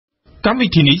កម្មវិ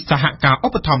ធីនេះសហការឧ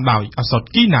បត្ថម្ភដោយឱសថ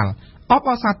គីណាល់អប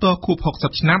អសាទរខួប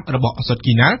60ឆ្នាំរបស់ឱសថ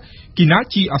គីណាល់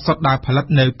ជាឱសថដែលផលិត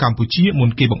នៅកម្ពុជាមុន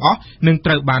គេបង្អស់និងត្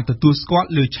រូវបានទទួលស្គាល់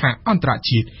លើឆាកអន្តរ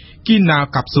ជាតិគីណាល់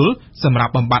កាប់ស៊ុលសម្រា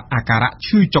ប់បំបត្តិអាការៈ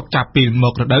ឈឺចុកចាប់ពេលម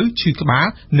ករដូវឈឺក្បាល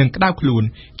និងក្តៅខ្លួន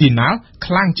គីណាល់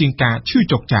ខ្លាំងជាងការឈឺ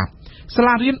ចុកចាប់សា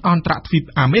លារៀនអន្តរទ្វីប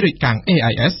អាមេរិកកាំង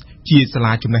AIS ជាសា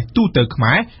លាចំណេះទូទៅខ្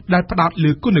មែរដែលផ្ដោត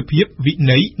លើគុណភាពវិ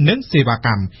ន័យនិងសេវាក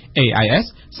ម្ម AIS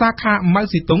សាខាម៉ៅ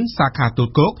ស៊ីតុងសាខាទូល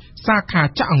គោកសាខា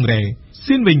ចាក់អង្រែ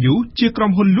ស៊ីនវិញយូជាក្រុ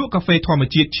មហ៊ុនលក់កាហ្វេធម្ម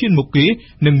ជាតិឈានមុខគេ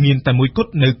និងមានតែមួយគ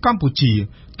ត់នៅកម្ពុជា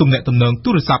ទំនាក់ទំនង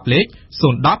ទូរស័ព្ទលេខ010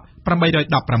 816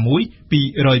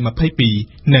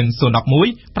 222និង011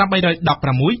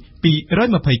 816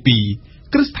 222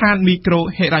គ្រឹះស្ថានមីក្រូ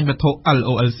ហិរញ្ញវត្ថុ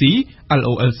LOLC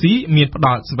មានផ្ដ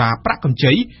ល់សេវាប្រាក់កម្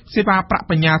ចីសេវាប្រាក់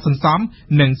បញ្ញាសន្សំ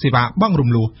និងសេវាបង់រំ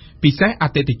លោះពិសេសអ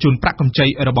តិថិជនប្រាក់កម្ចី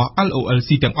របស់ LOLC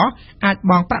ទាំងអស់អាច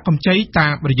បង់ប្រាក់កម្ចីតា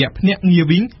មរយៈភ្នាក់ងារ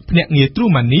វិញភ្នាក់ងារ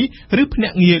True Money ឬភ្នា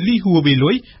ក់ងារលីហួរវេ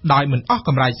លុយដោយមិនអស់ក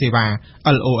ម្រៃសេវា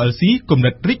LOLC គំនិ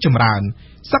តរីកចម្រើន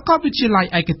សាកលវិទ្យាល័យ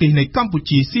ឯកទេសនៅកម្ពុ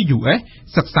ជា CUS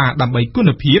សិក្សាដើម្បីគុ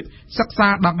ណភាពសិក្សា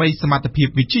ដើម្បីសមត្ថភាព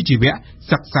វិជ្ជាជីវៈ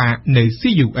សិក្សានៅ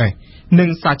CUS និង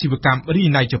សាជីវកម្មរី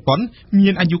ណៃជប៉ុនមា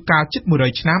នអាយុកាលជិត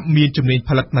100ឆ្នាំមានជំនាញផ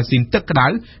លិតម៉ាស៊ីនទឹកក្តៅ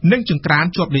និងចង្ក្រាន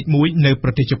ជាប់លេខ1នៅប្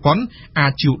រទេសជប៉ុនអា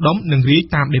ចជួលដុំនិងរាយ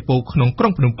តាមដេប៉ូក្នុងក្រុ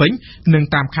ងភ្នំពេញនិង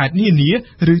តាមខេត្តនានា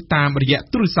ឬតាមរយៈ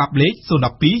ទូរស័ព្ទលេខ012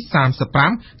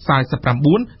 35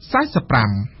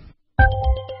 49 45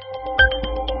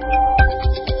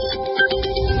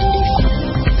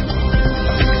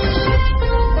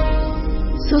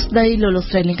សួស្តីលោក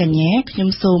ស្រីនិងកញ្ញាខ្ញុំ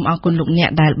សូមអរគុណលោកអ្នក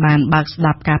ដែលបានបើកស្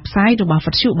ដាប់ការផ្សាយរបស់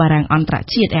វិទ្យុបារាំងអន្តរ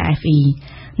ជាតិ RFE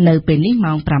នៅពេលនេះ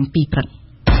ម៉ោង 7:00 ព្រឹក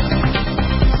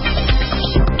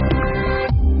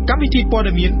កម្មវិធីព័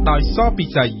ត៌មានដោយសពិ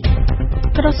សី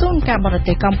ក្រសួងការបរ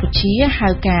ទេសកម្ពុជាហៅ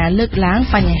ការលើកឡើង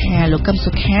បញ្ហាលោកកឹម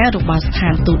សុខារបស់ស្ថា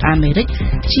នទូតអាមេរិក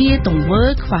ជាទង្វើ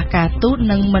ខ្វះការទូត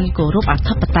និងមិនគោរពអ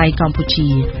ធិបតេយ្យកម្ពុជា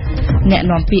អ្នក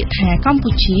នាំពាក្យថាកម្ពុ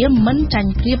ជាមិនចា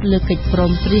ញ់ប្រៀបលើកិច្ចព្រ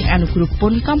មព្រៀងអនុគ្រោះព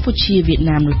ន្ធកម្ពុជាវៀត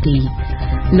ណាមនោះទេ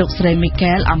លោកស្រីមី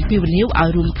កែលអំពីវនីវឲ្យ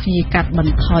រួមគ្នាកាត់ប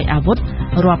ន្ថយអាវុធ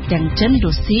រាប់ទាំងចិន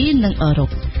រុស្ស៊ីនិងអឺរ៉ុប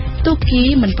ទូគី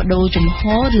មិនបដូរជំហ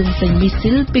ររឿងទិញមី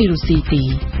ស៊ីលពីរុស្ស៊ីទេ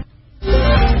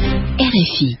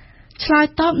RFIឆ្លើយ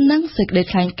តបនឹងសេចក្តី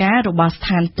ថ្លែងការណ៍របស់ស្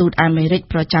ថានទូតអាមេរិក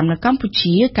ប្រចាំនៅកម្ពុ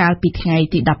ជាកាលពីថ្ងៃ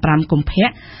ទី15កុម្ភៈ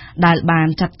ដែលបាន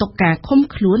ចាត់ទុកការឃុំ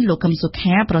ខ្លួនលោកកឹមសុ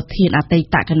ខាប្រធានអតី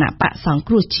តគណៈបក្សសង្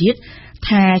គ្រោះជាតិ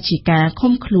ថាជាការ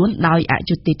ឃុំខ្លួនដោយអ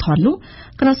យុត្តិធម៌នោះ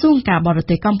ក្រសួងការបរ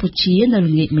ទេសកម្ពុជានៅ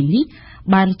ល្ងាចមិញនេះ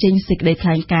បានចេញសេចក្តីថ្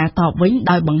លែងការណ៍តបវិញ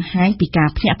ដោយបង្ហាញពីការ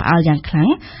ភ្ញាក់ផ្អើលយ៉ាងខ្លាំង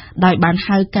ដោយបាន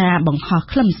ហៅការបង្ហោះ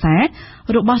ខ្លឹមសារ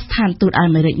របស់ស្ថានទូតអា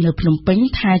មេរិកនៅភ្នំពេញ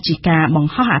ថាជាការប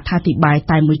ង្ហោះអត្ថាធិប្បាយ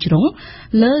តែមួយជ្រុង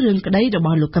លើរឿងក្តីរប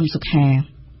ស់លោកកឹមសុខា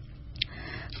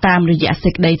តាមរយៈសេ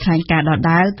ចក្តីថ្លែងការណ៍ដ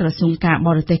ដែលក្រសួងការប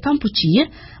រទេសកម្ពុជា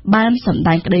បានសម្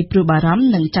ដែងក្តីព្រួយបារម្ភ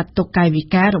និងចាត់ទុកកាយវិ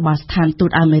ការរបស់ស្ថានទូ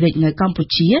តអាមេរិកនៅកម្ពុ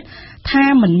ជាថា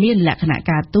មិនមានលក្ខណៈ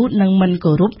ការទូតនិងមិន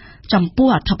គោរពចំពោះ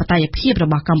អធិបតេយ្យភាពរ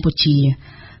បស់កម្ពុជា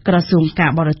ក្រសួងកា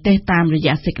របរទេសតាមរ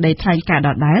យៈសេចក្តីថ្លែងការណ៍ដ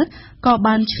ដែលក៏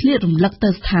បានឆ្លៀតរំលឹកទៅ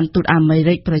ស្ថានទូតអាមេ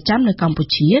រិកប្រចាំនៅកម្ពុ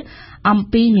ជាអំ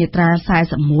ពីមាត្រា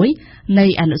41នៃ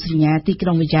អនុសញ្ញាទីក្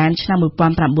រុងវីយ៉ែនឆ្នាំ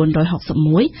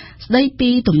1961ស្តីពី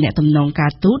ទំនាក់ទំនងកា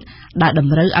រទូតដែលត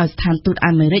ម្រូវឲ្យស្ថានទូត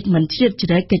អាមេរិកមិនជ្រៀតជ្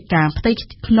រែកកិច្ចការផ្ទៃ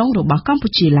ក្នុងរបស់កម្ពុ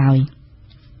ជាឡើយ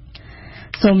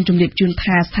សូមជម្រាបជូន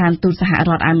ថាស្ថានទូតសហរ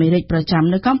ដ្ឋអាមេរិកប្រចាំ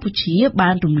នៅកម្ពុជាបា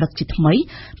នរំលឹកជាថ្មី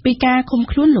ពីការឃុំ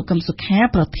ខ្លួនលោកកឹមសុខា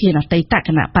ប្រធានអតីតគ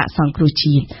ណៈបក្សសង្គ្រោះ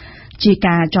ជាតិជា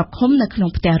ការជាប់ឃុំនៅក្នុង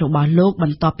ផ្ទះរបស់លោកប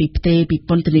ន្ទាប់ពីផ្ទេរពី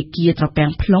ពន្ធនាគារត្រពាំង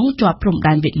plong ជាប់ព្រំ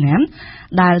ដែនវៀតណាម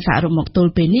ដែលសរុបមកទ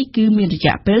ល់ពេលនេះគឺមានរ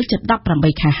យៈពេលជិត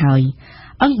18ខែហើយ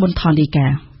អង្គប៊ុនថនដីកា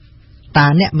តើ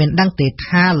អ្នកមានដឹងទេ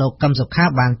ថាលោកកឹមសុខា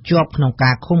បានជាប់ក្នុង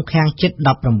ការឃុំឃាំងជិត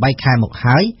18ខែមក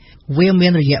ហើយវាមា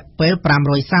នរយៈពេល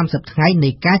530ថ្ងៃនៃ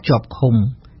ការជាប់ឃុំ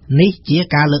នេះជា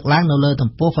ការលើកឡើងនៅលើទំ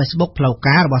ព័រ Facebook ផ្លូវ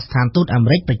ការរបស់ស្ថានទូតអាមេ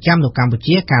រិកប្រចាំនៅកម្ពុ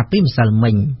ជាកាលពីម្សិល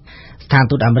មិញស្ថាន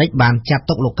ទូតអាមេរិកបានចាត់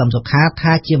ទុកលោកកឹមសុខា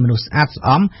ថាជាមនុស្សស្អាតស្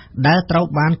អំដែលត្រូវ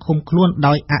បានឃុំខ្លួន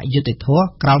ដោយអយុត្តិធម៌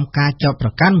ក្រោមការចោទប្រ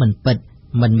កាន់មិនពិត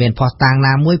មិនមានភស្តុតាង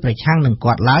ណាមួយប្រឆាំងនឹង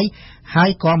គាត់ឡើយហើយ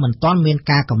ក៏មិនទាន់មាន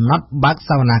ការកំណត់បើក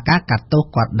សវនាការកាត់ទោស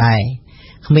គាត់ដែរ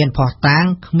គ្មានភស្តុតាង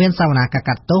គ្មានសវនាការ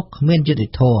កាត់ទោសគ្មានយុត្តិ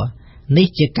ធម៌នេះ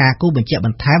ជាការគូបញ្ជាក់ប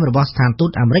ន្ថែមរបស់ស្ថានទូ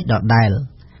តអាមេរិកដដែល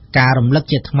ការរំលឹក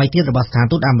ជាថ្មីទៀតរបស់ស្ថាន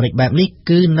ទូតអាមេរិកបែបនេះ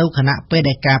គឺនៅខណៈពេល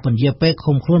ដែលការពន្យាពេល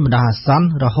ឃុំខ្លួនបណ្ដោះអាសន្ន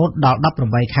រហូតដល់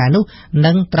18ខែនោះ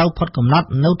នឹងត្រូវផុតកំណត់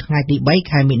នៅថ្ងៃទី3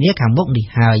ខែមីនាខាងមុខនេះ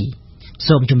ហើយ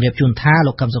សូមជម្រាបជូនថា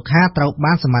លោកកឹមសុខាត្រូវ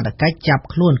បានសមត្ថកិច្ចចាប់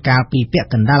ខ្លួនកាលពីពាក់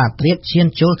កណ្ដាលអាធ្រាត្រឈាន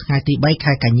ចូលថ្ងៃទី3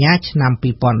ខែកញ្ញាឆ្នាំ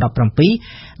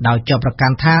2017ដោយជាប់ប្រកា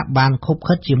ន់ថាបានខុប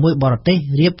ខិតជាមួយបរទេស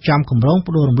រៀបចំគម្រោង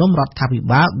ផ្ដួលរំលំរដ្ឋាភិ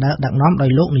បាលដែលដឹកនាំដោយ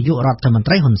លោកនាយករដ្ឋមន្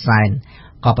ត្រីហ៊ុនសែន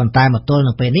ក៏ប៉ុន្តែមកទល់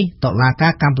នឹងពេលនេះតុលាកា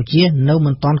រកម្ពុជានៅ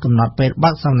មិនទាន់កំណត់ពេល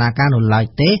បើកសវនាការនោះឡើយ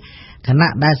ទេខណៈ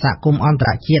ដែលសហគមន៍អន្តរ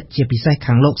ជាតិជាពិសេស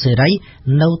ខាងលោកសេរី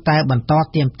នៅតែបន្ត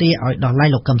ទាមទារឲ្យដោះលែង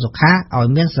លោកកឹមសុខាឲ្យ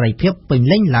មានសេរីភាពពេញ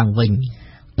លេញឡើងវិញ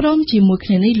ព្រមជាមួយគ្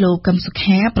នានេះលោកកឹមសុ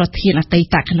ខាប្រធានអតី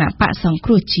តគណៈបកសង្គ្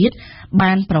រោះជាតិ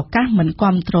បានប្រកាសមិន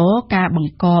គាំទ្រការប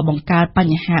ង្កើតប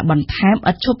ញ្ហាបន្ថែម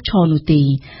ឥតឈប់ឈរនោះទេ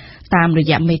តាមរ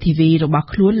យៈមេធាវីរបស់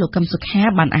ខ្លួនលោកកឹមសុខា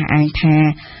បានអះអាងថា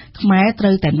ខ្មែរត្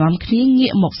រូវតែនាំគ្នាងា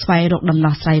កមកស្វែងរកដំ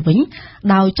ណោះស្រាយវិញ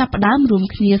ដោយចាប់ផ្ដើមរួម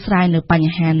គ្នាស្រាយនៅប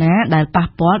ញ្ហាណាដែលប៉ះ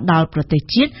ពាល់ដល់ប្រទេស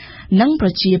ជាតិនិងប្រ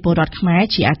ជាពលរដ្ឋខ្មែរ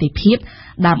ជាអាទិភាព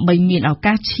ដើម្បីមានឱ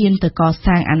កាសឈានទៅក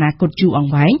សាងអនាគតយូរអ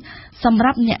ង្វែងសម្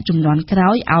រាប់អ្នកជំនាន់ក្រោ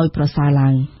យឲ្យប្រសើរឡើ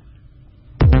ង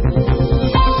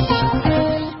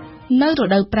នៅរ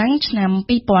ដូវប្រាំងឆ្នាំ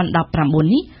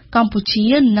2019នេះកម្ពុជា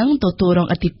នឹងទទួលរង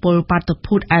ឥទ្ធិពលបាតុ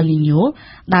ភូតអែលនីញ៉ូ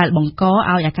ដែលបង្កឲ្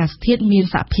យអាកាសធាតុមាន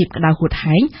សភាពក្តៅហួត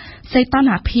ហែងសីតុ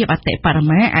ណ្ហភាពអតិបរ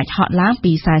មាអាចហក់ឡើង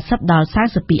ពី40ដល់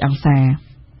42អង្សា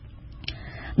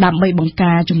ដើម្បីបង្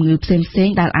ការជំងឺផ្សេង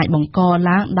ៗដែលអាចបង្ក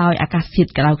ឡើងដោយអាកាសធាតុ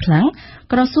ក្តៅខ្លាំង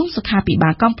ក្រសួងសុខាភិបា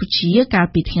លកម្ពុជាកាល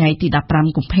ពីថ្ងៃទី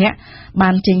15កុម្ភៈបា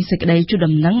នចេញសេចក្តីជូន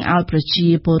ដំណឹងឲ្យប្រជា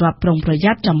ពលរដ្ឋប្រុងប្រ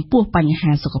យ័ត្នចំពោះបញ្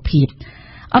ហាសុខភាព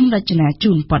អំរចនា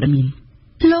ជូនព័ត៌មាន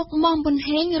លោកមុំប៊ុន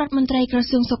ហេងរដ្ឋមន្ត្រីក្រ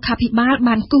សួងសុខាភិបាល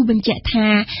បានគូសបញ្ជាក់ថា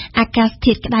អាកាស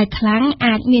ធាតុក្តៅខ្លាំង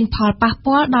អាចមានផលប៉ះ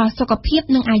ពាល់ដល់សុខភាព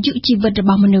និងអាយុជីវិតរ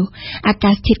បស់មនុស្សអា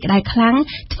កាសធាតុក្តៅខ្លាំង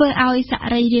ធ្វើឲ្យស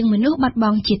រីរាង្គមនុស្សបាត់ប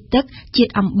ង់ជាតិទឹកជា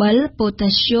តិអំបិលប៉ូតា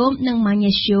ស្យូមនិងម៉ា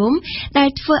ញ៉េស្យូមដែល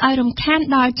ធ្វើឲ្យរំខាន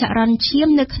ដល់ចរន្តឈាម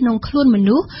នៅក្នុងខ្លួនម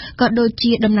នុស្សក៏ដូច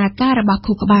ជាដំណើរការរបស់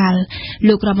ខួរក្បាល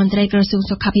លោករដ្ឋមន្ត្រីក្រសួង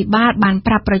សុខាភិបាលបាន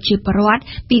ប្រាប់ប្រជាពលរដ្ឋ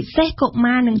ពិសេសកុ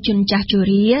មារនិងជនចាស់ជ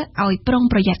រាឲ្យប្រុង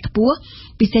ប្រយ័ត្នខ្ពស់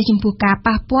ពិសេសចំពោះការ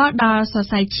ប៉ះពាល់ដល់សរ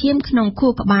សៃឈាមក្នុងខួ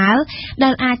រក្បាលដែ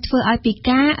លអាចធ្វើឲ្យពិ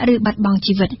ការឬបាត់បង់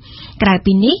ជីវិតក្រៅ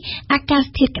ពីនេះអាកាស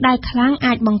ធាតុក្តៅខ្លាំង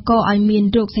អាចបង្កឲ្យមាន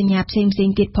រោគសញ្ញាផ្សេងៗ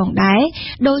ទៀតផងដែរ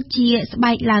ដូចជាស្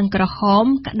បែកឡើងក្រហម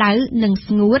ក្តៅនិង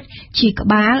ស្ងួតឈឺក្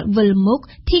បាលវិលមុខ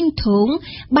ធីងធូង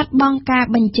បាត់បង់ការ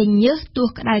បញ្ចេញញើសទោះ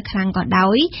ក្តៅខ្លាំងក៏ដោ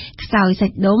យខ្សោយសា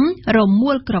ច់ដុំរ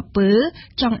មួលក្រពើ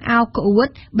ចង្អោរក្អួត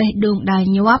បេះដូងដើរ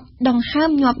ញាប់ដង្ហើម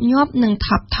ញាប់និង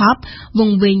ថប់វ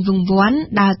ង្វេងវង្វាន់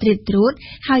ដើរត្រៀតត្រួត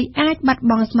ហើយអាចបាត់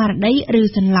បង់ស្មារតីឬ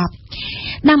សន្លប់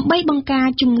ដើម្បីបង្ការ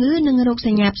ជំងឺនិងរោគស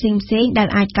ញ្ញាផ្សេងៗដែល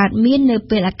អាចកើតមាននៅ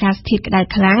ពេលអាកាសធាតុក្តៅ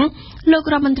ខ្លាំងលោក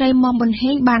រដ្ឋមន្ត្រីមុំប៊ុន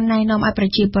ហេងបានណែនាំឲ្យប្រ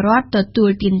ជាពលរដ្ឋទទួល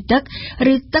ទានទឹក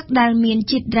ឬទឹកដែលមាន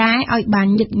ជាតិរ៉ែឲ្យបាន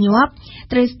ញឹកញាប់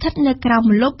ត្រូវស្ថិតនៅក្រោម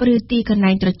ម្លប់ឬទីកន្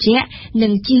លែងត្រជាក់និ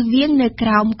ងជៀសវាងនៅក្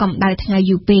រោមកម្ដៅថ្ងៃ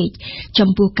យូរពេកចំ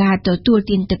ពោះការទទួល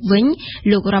ទានទឹកវិញ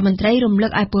លោករដ្ឋមន្ត្រីរំលឹ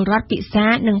កឲ្យពលរដ្ឋពិសា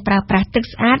និងប្រើប្រាស់ទឹក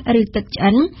ស្អាតឬទឹកឆ្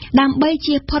អិនដើម្បី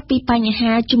ជៀសផុតពីបញ្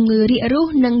ហាជំងឺរាគរូស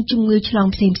និងជំងឺឆ្លង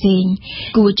ផ្សេងៗ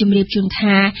គួរជម្រាបជូន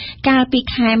ថាកាលពី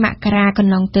ខែមករាក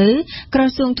ន្លងទៅក្រ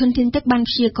សួងធនធានទឹកបាន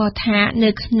ព្យាករណ៍ថានៅ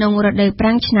ក្នុងរដូវប្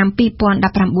រាំងឆ្នាំ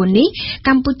2019នេះក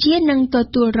ម្ពុជានឹងទ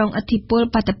ទួលរងឥទ្ធិពល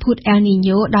បាតុភូតអែលនី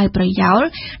ញ៉ូដោយប្រយោល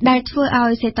ដែលធ្វើឲ្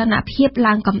យសីតុណ្ហភាព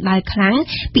ឡើងកម្ដៅខ្លាំង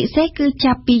ពិសេសគឺ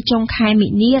ចាប់ពីចុងខែមី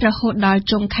នារហូតដល់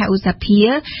ចុងខែឧសភា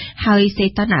ហើយសី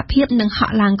តុណ្ហភាពនឹងហ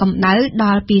ក់ឡើងកម្ដៅដ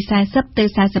ល់ពី40ទៅ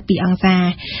42អង្សា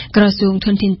ក្រសួងធ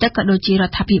នធានទឹកក៏ដូចជារ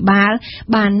ដ្ឋាភិបាល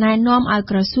បានណែនាំឲ្យ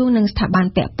ក្រសួងនិងស្ថាប័ន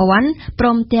ពាក់ព័ន្ធព្រ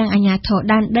មទាំងអាជ្ញាធរ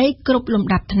ដែនដីគ្រប់លំ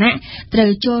ដាប់ថ្នាក់ត្រូវ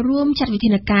ចូលរួមចាត់វិធា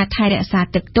នការថែរក្សា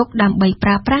ទឹកទុកដើម្បីប្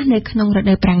រើប្រាស់នៅក្នុងរ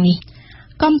ដូវប្រាំងនេះ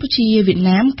កម្ពុជាវៀត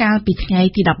ណាមកាលពីថ្ងៃ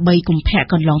ទី13កុម្ភៈ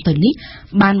កន្លងទៅនេះ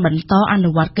បានបន្តអ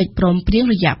នុវត្តកិច្ចព្រមព្រៀង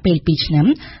រយៈពេល2ឆ្នាំ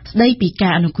ស្ដីពីកា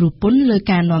រអនុគ្រោះពន្ធលើ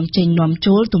ការនាំចេញនាំ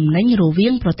ចូលទំនិញរវា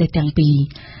ងប្រទេសទាំងពីរ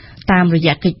តាមរ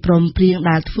យៈកិច្ចព្រមព្រៀង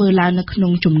ដែលធ្វើឡើងនៅក្នុ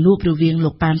ងជំនួបរវាងលោ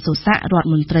កប៉ានសូសាក់រដ្ឋ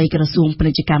មន្ត្រីក្រសួងពា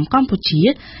ណិជ្ជកម្មកម្ពុជា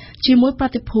ជាមួយប្រ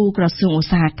តិភូក្រសួងឧ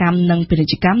ស្សាហកម្មនិងពាណិ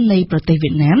ជ្ជកម្មនៃប្រទេសវៀ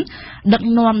តណាមដឹក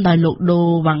នាំដោយលោកដូ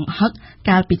វ៉ាងហឹក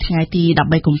កាលពីថ្ងៃទី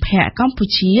13កុម្ភៈកម្ពុ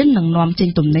ជានឹងនាំចេញ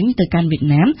ទំនិញទៅកាន់វៀត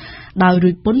ណាមដោយរួ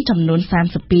ចពន្ធចំនួន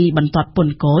32បន្ទាត់ព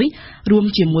ន្ធគយរួម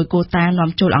ជាមួយកូតានាំ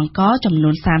ចូលអង្ករចំនួ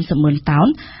ន30,000តោន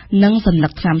និងសន្លឹ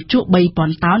កថ្នាំជក់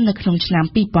 3,000 តោននៅក្នុងឆ្នាំ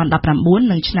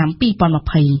2019និងឆ្នាំ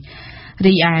2020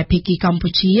រីឯភាគីកម្ពុ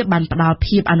ជាបានផ្ដល់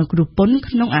ភាពអនុគ្រោះពន្ធ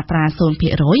ក្នុងអត្រា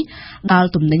 0% ដល់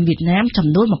ទំនិញវៀតណាមចំ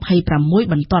នួន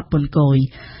26បន្ទាត់ពន្ធគយ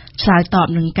ឆ្លើយតប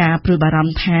នឹងការព្រួយបារ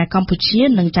ម្ភថាកម្ពុជា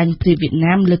នឹងចាញ់ប្រៀបវៀត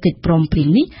ណាមលើកិច្ចព្រមព្រៀង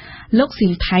នេះលោកស៊ី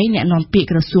នថៃអ្នកនាំពាក្យ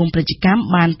ក្រសួងពាណិជ្ជកម្ម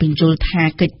បានបញ្យល់ថា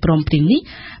កិច្ចព្រមព្រៀងនេះ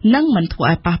នឹងមិនធ្វើ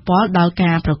ឲ្យប៉ះពាល់ដល់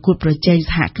ការប្រកួតប្រជែង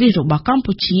សហគ្រាសរបស់កម្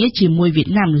ពុជាជាមួយវៀត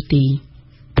ណាមនោះទេ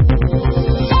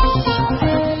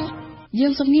យើ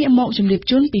ងសូមងាកមកជម្រាប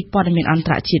ជូនពីព័ត៌មានអន្ត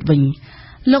រជាតិវិញ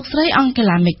លោកស្រីអង្គែ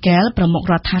ឡាមេកែលប្រមុខ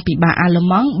រដ្ឋាភិបាលអាល្លឺ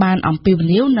ម៉ង់បានអំពាវ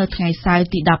នាវនៅថ្ងៃសៅរ៍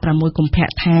ទី16កុម្ភៈ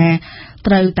ថា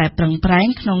ត្រូវតែប្រឹងប្រែង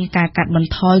ក្នុងការកាត់ប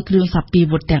ន្ថយគ្រឿងសព្វា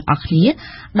វុធទាំងអស់គ្នា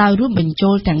ដោយរួមបញ្ចូ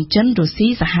លទាំងចិនរុស្ស៊ី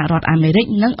សហរដ្ឋអាមេរិក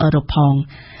និងអឺរ៉ុបផង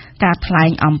ការថ្លែ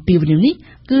ងអំពាវនាវនេះ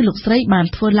គឺលោកស្រីបាន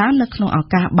ធ្វើឡើងនៅក្នុងឱ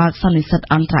កាសបើកសន្និសីទ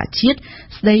អន្តរជាតិ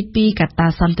ស្ដីពីកត្តា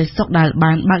សន្តិសុខដែល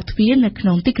បានបើកទ្វារនៅក្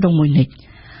នុងទីក្រុងមួយនេះ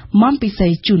មពិសេ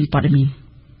សជូនព័ត៌មាន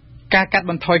ការកាត់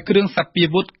បន្ថយគ្រឿងសព្វា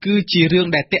វុធគឺជារឿង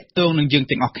ដែលតាក់ទងនឹងយើង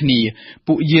ទាំងអស់គ្នា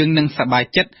ពួកយើងនឹងសប្បាយ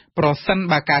ចិត្តប្រសិន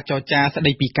បើការចរចាស្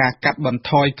ដីពីការកាត់បន្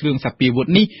ថយគ្រឿងសព្វាវុធ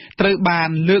នេះត្រូវបាន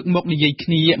លើកមកនិយាយគ្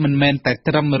នាមិនមែនតែ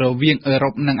ត្រឹមរវាងអឺរ៉ុ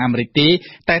បនិងអាមេរិកទេ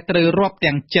តែត្រូវរាប់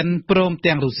ទាំងចិនព្រម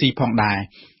ទាំងរុស្ស៊ីផងដែរ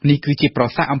នេះគឺជាប្រ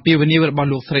សាសន៍អំពាវនាវរបស់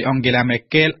លោកស្រីអង់ហ្គេឡាមេ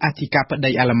កែលអធិការប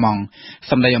តីអាល្លឺម៉ង់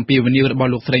សម្ដីអំពាវនាវរប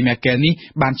ស់លោកស្រីមេកែលនេះ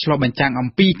បានឆ្លុះបញ្ចាំងអំ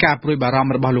ពីការព្រួយបារម្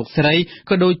ភរបស់លោកស្រី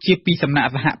ក៏ដូចជាពីសំណាក់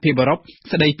សហភាពអឺរ៉ុប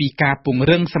ស្ដីពីការពង្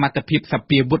រឹងសមត្ថភាពសព្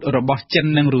វាវុធរបស់ចិន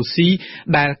និងរុស្ស៊ី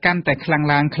ដែលកាន់តែខ្លាំង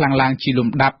ឡើងជាលំ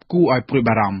ដាប់គួរឲ្យព្រួយ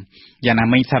បារម្ភយ៉ាងណា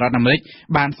មិញសហរដ្ឋអាមេរិក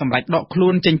បានសម្រេចដកខ្លួ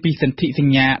នចេញពីសន្ធិស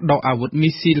ញ្ញាដកអាវុធមី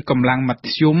ស៊ីលកម្លាំងម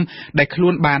ធ្យមដែលខ្លួ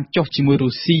នបានចុះជាមួយរុ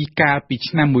ស្ស៊ីកាលពី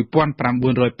ឆ្នាំ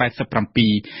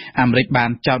1987អាមេរិកបាន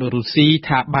ចោទរុស្ស៊ី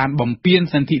ថាបានបំពាន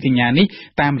សន្ធិសញ្ញានេះ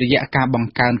តាមរយៈការប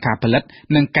ង្កើនការផលិត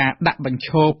និងការដាក់បញ្ឈ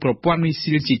រប្រព័ន្ធមី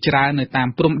ស៊ីលជាច្រើននៅតាម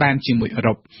ព្រំដែនជាមួយអឺ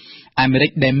រ៉ុបអាមេរិ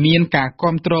កដែលមានការ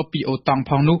គាំទ្រពីអូតង់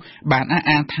ផងនោះបានអះ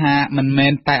អាងថាមិនមែ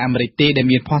នតែអាមេរិកទេដែល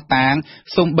មានភស្តុតាង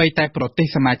សូម្បីតែប្រទេស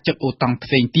សមាជិកអូតង់ផ្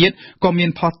សេងទៀតក៏មាន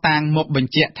ភស្តុតាងមកប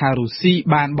ញ្ជាក់ថារុស្ស៊ី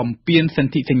បានបំពានស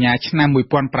ន្ធិសញ្ញាឆ្នាំ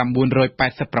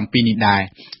1987នេះដែរ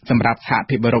សម្រាប់សហ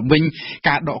ភាពអឺរ៉ុបវិញ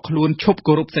ការដកខ្លួនឈប់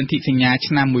គោរពសន្ធិសញ្ញា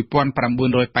ឆ្នាំ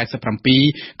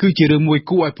1987គឺជារឿងមួយ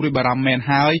គួរឲ្យព្រួយបារម្ភមែន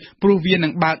ហើយព្រោះវានឹ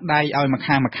ងបើកដៃឲ្យម្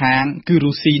ខាងគឺ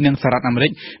រុស្ស៊ីនិងសហរដ្ឋអាមេរិ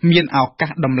កមានឱកា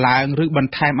សដំឡើងឬប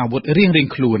ន្ថែមអាវុធរៀង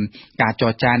ៗខ្លួនការច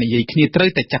រចានិយាយគ្នាត្រូវ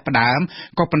តែចាប់ផ្ដើម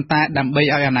ក៏ប៉ុន្តែដើម្បី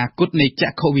ឲ្យអនាគតនៃច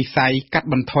ក្ខុវិស័យកាត់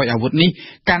បន្ថយអាវុធនេះ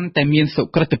កាន់តែមានសុ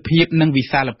ក្រឹតភាពនិងវិ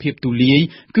សាលភាពទូលាយ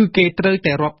គឺគេត្រូវ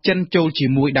តែរាប់ចិនចូលជា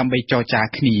មួយដើម្បីចរចា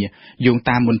គ្នាយោង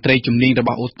តាមមន្ត្រីជំនាញរប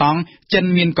ស់អូតង់ចិន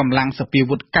មានកម្លាំងសព្វា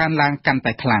វុធកើនឡើងកាន់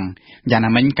តែខ្លាំងយ៉ាង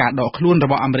ណាមិញការដកខ្លួនរ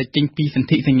បស់អាមេរិកចេញពីសន្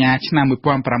ធិសញ្ញាឆ្នាំ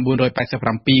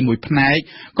1987មួយផ្នែក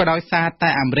ក៏ដោយសារតែ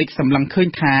អាមេរិកសម្លឹងឃើញ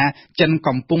ថាចិន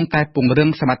កំពុងតែពង្រឹង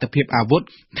សមត្ថភាពអាវុធ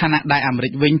ខណៈដែលអាមេរិ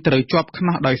កវិញត្រូវជាប់ខ្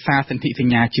នោះដោយសារសន្ធិស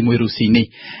ញ្ញាជាមួយរុស្ស៊ីនេះ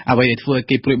អ្វីដែលធ្វើឲ្យ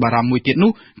គេព្រួយបារម្ភមួយទៀត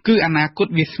នោះគឺអនាគត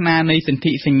វាសនានៃសន្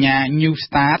ធិសញ្ញា New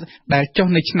Start ដែលចុះ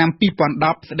នៅឆ្នាំ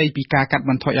2010ស្ដីពីការកាត់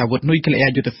បន្ថយអាវុធនុយក្លេអ៊ែ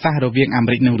រយុទ្ធសាស្ត្ររវាងអាមេ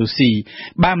រិកនិងរុស្ស៊ី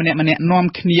បើម្នាក់នាំ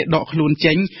គ្នាដកខ្លួន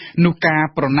ចេញនោះការ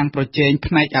ប្រណាំងប្រជែង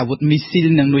ផ្នែកអាវុធមីស៊ីល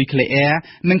និងនុយក្លេអ៊ែរ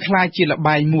នឹងក្លាយជាល្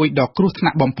បែងមួយដ៏គ្រោះថ្នា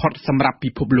ក់បំផុតសម្រាប់ពិ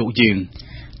ភពលោកយើង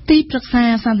ទីប្រឹក្សា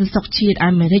សន្តិសុខជាតិ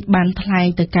អាមេរិកបានថ្លែង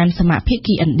ទៅកាន់សមាភា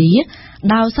គីឥណ្ឌា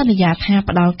ដោយសន្យាថា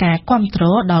ផ្ដល់ការគាំទ្រ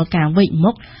ដល់ការវេក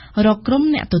មុខរកក្រុម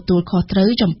អ្នកទទួលខុសត្រូវ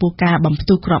ចំពោះការបំផ្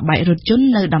ទុះគ្រាប់បែករថយន្ត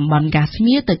នៅតំបន់ហ្គាស្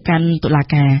មៀទៅកាន់តុលា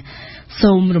ការ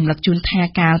សូមរំលឹកជូនថា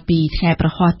កាលពីថ្ងៃប្រ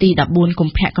ហ័សទី14កុ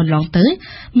ម្ភៈកន្លងទៅ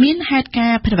មានហេតុកា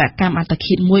រណ៍ភេរវកម្មអត្ត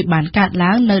ឃាតមួយបានកើត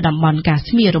ឡើងនៅតំបន់ហ្គា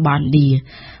ស្មៀរបស់ឥណ្ឌា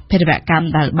ភេរវកម្ម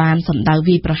ដែលបានសម្ដៅ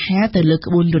វាយប្រហារទៅលើ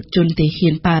ក្បួនរថយន្តទាហា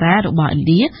នប៉ារ៉ារបស់ឥណ្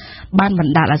ឌាបានប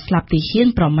ណ្ដាលឲ្យស្លាប់ទាហាន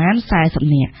ប្រមាណ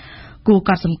40នាក់គួរក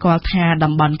ត់សម្គាល់ថា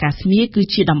តំបន់កាស្មៀគឺ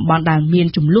ជាតំបន់ដែលមាន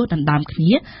ជម្លោះដណ្ដើមគ្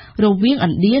នារវាងឥ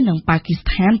ណ្ឌានិងប៉ាគីស្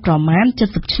ថានប្រមាណ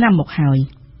70ឆ្នាំមកហើយ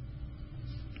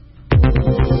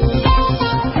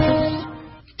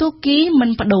ទូគីមិន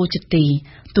បដូរចិត្តទេ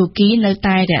ទូគីនៅ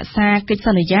តែរក្សាកិច្ចស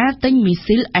ន្យាទិញមី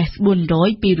ស៊ីល S-400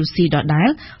 ពីរុស្ស៊ីដដែល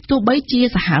ទោះបីជា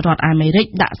សហរដ្ឋអាមេរិក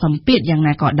ដាក់សម្ពាធយ៉ាង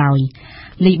ណាក៏ដោយ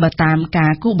នេះបើតាមកា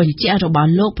រគូបញ្ជាក់របស់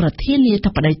លោកប្រធានាធិ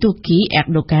បតីទូគីអេរ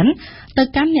ដូកាន់ទៅ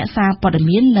កាន់អ្នកសារព័ត៌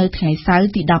មាននៅថ្ងៃសៅរ៍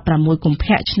ទី16កុម្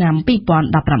ភៈឆ្នាំ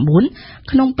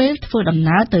2019ក្នុងពេលធ្វើដំ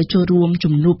ណើរទៅចូលរួម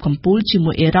ជំនួបកំពូលជា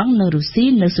មួយអ៊ីរ៉ង់នៅរុស្ស៊ី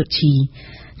នៅសូឈី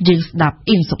យើងស្ដាប់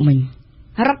អ៊ីនសុកមិញ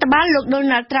រដ្ឋបាលលោកដូ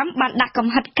ណាល់ត្រាំបានដាក់កំ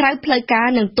ហិតក្រៅផ្លូវការ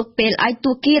និងទុកពេលឲ្យ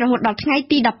ទូគីរហូតដល់ថ្ងៃ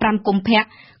ទី15កុម្ភៈ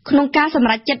ក្នុងការសម្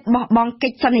រេចចិត្តបោះបង់កិ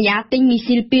ច្ចសន្យាទិញមី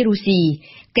ស៊ីលពីរុស្ស៊ី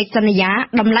កិច្ចសន្យា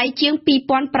តម្លៃជាង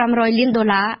$2,500 លាន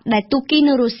ដែលទូគី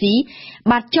នៅរុស្ស៊ី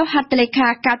បានចុះហត្ថលេខា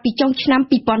កាលពីចុងឆ្នាំ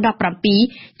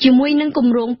2017ជាមួយនឹងគ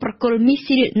ម្រោងប្រគល់មី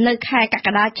ស៊ីលនៅខែកក្ក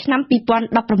ដាឆ្នាំ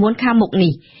2019ខាងមុខ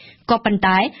នេះក៏ប៉ុន្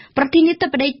តែប្រធានាធិ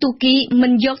បតីទូគីមិ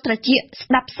នយកត្រចៀកស្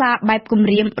ដាប់សារបែបគំ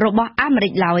រាមរបស់អាមេរិ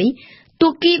កឡើយទូ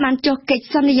គីបានចុះកិច្ច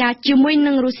សន្យាជាមួយ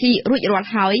នឹងរុស្ស៊ីរួចរាល់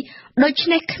ហើយដូច្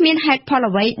នេះគ្មានហេតុផល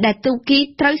អ្វីដែលទូគី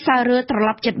ត្រូវសើរើត្រឡ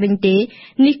ប់ចិត្តវិញទេ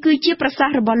នេះគឺជាប្រសាស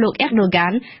ន៍របស់លោកអេរដូហ្គា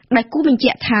នដែលគូបញ្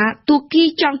ជាក់ថាទូគី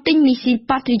ចង់ទិញមីស៊ីល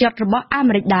ប៉ាត្រីយ៉តរបស់អា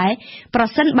មេរិកដែរប្រ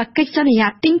សិនបើកិច្ចសន្យា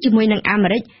ទិញជាមួយនឹងអាមេ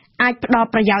រិក អាចផ្ដល់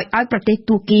ប្រយោជន៍ឲ្យប្រទេស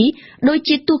ទូគីដោយ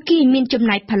ជាទូគីមានចំ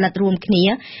ណាយផលិតរួមគ្នា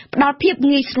ផ្ដល់ភាព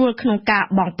ងាយស្រួលក្នុងការ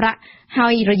បង់ប្រាក់ហើ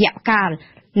យរយៈកាល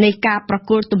នៃការប្រ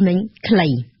គល់ទំនិញខ្លី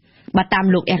បើតាម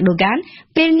លោកអេរដូហ្គាន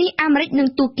ពេលនេះអាមេរិកនិង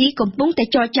ទូគីកំពុងតែ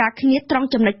ចរចាគ្នាត្រង់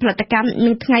ចំណុចផលិតកម្មនឹ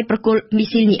ងថ្ងៃប្រគល់មី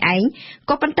ស៊ីលនេះឯង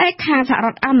ក៏ប៉ុន្តែខាងសហរ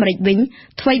ដ្ឋអាមេរិកវិញ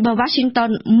ថ្មីបើ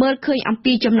Washington មើលឃើញអំ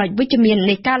ពីចំណុចវិជ្ជមាន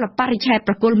នៃការលបរិច្ឆេទ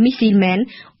ប្រគល់មីស៊ីលមែន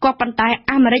ក៏ប៉ុន្តែ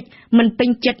អាមេរិកមិនពេញ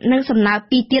ចិត្តនឹងសំណើ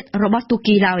ពីរទៀតរបស់ទូ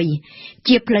គីឡើយ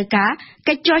ជាផ្លូវការ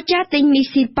កិច្ចចរចាទិញមី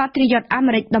ស៊ីល Patriot អា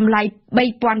មេរិកតម្លៃ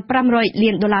$3,500 លា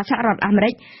នសហរដ្ឋអាមេ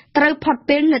រិកត្រូវផុត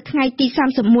ពេលនៅថ្ងៃទី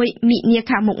31មិនិនា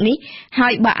ខាងមុខនេះហើ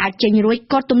យបើអាចចេញរួច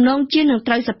ក៏ទំនងជានឹង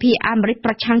ត្រូវសភាអាមេរិក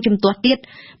ប្រឆាំងជំទាស់ទៀត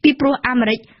ពីព្រោះអាមេ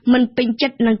រិកមិនពេញចិ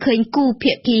ត្តនឹងឃើញគូ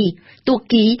ភាគីទូ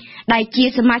គីដែលជា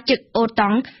សមាជិកអូត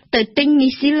ង់ទៅទិញមី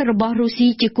ស៊ីលរបស់រុស្ស៊ី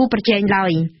ជាគូប្រជែងឡើ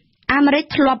យអាមេរិក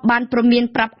ធ្លាប់បានព្រមាន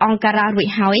ប្រាប់អង្ការ៉ារួច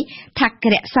ហើយថា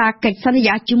រក្សាកិច្ចសន្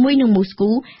យាជាមួយនឹងមូស្គូ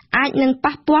អាចនឹង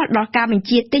ប៉ះពាល់ដល់ការបញ្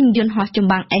ជាទិញយន្តហោះចម្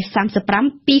បាំង F-35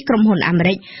 ពីក្រុមហ៊ុនអាមេ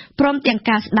រិកព្រមទាំង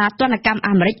ការស្ដារទណ្ឌកម្ម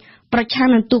អាមេរិកប្រឆាំង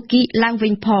នឹងទូគីឡើងវិ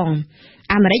ញផង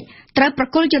អាមេរិកត្រូវប្រ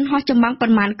គល់យន្តហោះចម្បាំងប៉ុ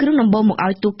ន្មានគ្រឿងដំបូងមក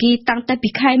ឲ្យទូគីតាំងតែពី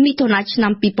ខែមិថុនាឆ្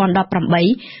នាំ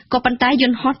2018ក៏ប៉ុន្តែយ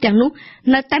ន្តហោះទាំងនោះ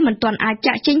នៅតែមិនទាន់អាច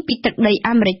ចាក់ចេញពីទឹកដី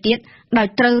អាមេរិកទៀតដោយ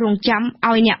ត្រូវរងចាំ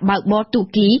ឲ្យអ្នកបើកបរទូ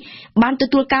គីបានទ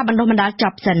ទួលការបណ្ដុះបណ្ដាលច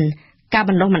ប់សិនការ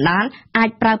បណ្ដុះបណ្ដាលអាច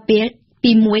ប្រើពេល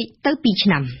ពី1ទៅ2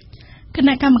ឆ្នាំគ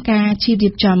ណៈកម្មការជាតិរៀ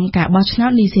បចំការបោះឆ្នោ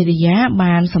តនីសេរីយ៉ា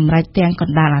បានសម្រេចទាំងក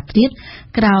ណ្ដាលអាធ្រាត្រ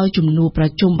ក្រោយជំនួបប្រ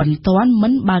ជុំបន្ទាន់មិ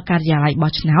នបើកការិយាល័យ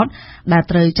បោះឆ្នោតដែល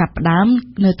ត្រូវចាប់ផ្ដើម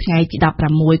នៅថ្ងៃទី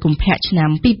16កុម្ភៈឆ្នាំ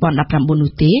2019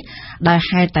នោះទេដោយ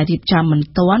ហេតុតែរៀបចំមិន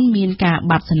ទាន់មានការ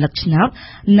បាត់សញ្ញាឆ្នោត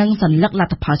និងសញ្ញាល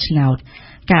ទ្ធផលឆ្នោត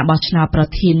ការបោះឆ្នោតប្រ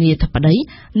ធានាធិបតី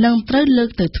នឹងត្រូវលើក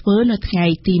ទៅធ្វើនៅថ្ងៃ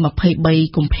ទី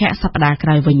23កុម្ភៈសប្តាហ៍ក្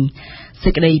រោយវិញសេ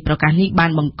ចក្តីប្រកាសនេះបា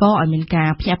នបង្កឲ្យមានការ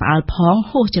ភ្ញាក់ផ្អើលផង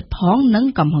ហួសចិត្តផងនិង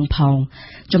កំហឹងផង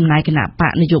ចំណែកគណៈប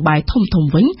កនយោបាយធំ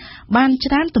វិញបាន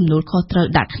ច្រើនទំនួលខុសត្រូវ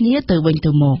ដាក់គ្នាទៅវិញ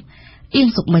ទៅមកអៀង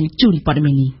សុកមិញជូនព័ត៌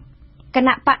មាននេះគ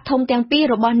ណៈបកធំទាំងពីរ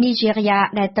របស់នីហ្សេរីយ៉ា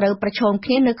ដែលត្រូវប្រឈមគ្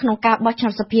នានៅក្នុងការបោះឆ្នោ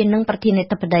តសភានិងប្រធានា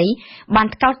ធិបតីបាន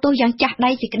ថ្កោលទោសយ៉ាងចាស់ដៃ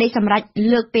សេចក្តីសម្រេច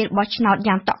លើកពេលបោះឆ្នោត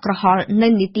យ៉ាងតក់ក្រហល់នៅ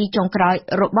នីតិចុងក្រោយ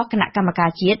របស់គណៈកម្មការ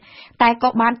ជាតិតែក៏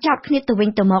បានចោទគ្នាទៅវិញ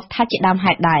ទៅមកថាជាដើម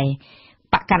ហេតុដែរ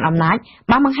បកកាន់អំណាច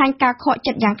បានបង្ហាញការខក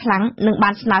ចិត្តយ៉ាងខ្លាំងនិងបា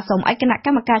នស្នើសុំឲ្យគណៈក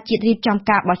ម្មការជាតិរៀបចំ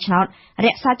ការបោះឆ្នោតរ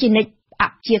ក្សាជានិច្ចអ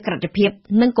ជាក្រឹតភាព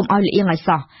និងកុំឲ្យលៀងឲ្យ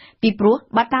សោះពីព្រោះ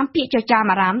បើតាមពាក្យចចាម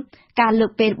អារាមការលើ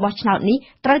កពេលបោះឆ្នោតនេះ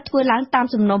ត្រូវធ្វើឡើងតាម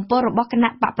សំណូមពររបស់គណៈ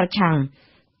បកប្រឆាំង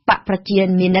បកប្រជា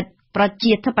មានិតប្រ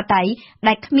ជាធិបតេយ្យ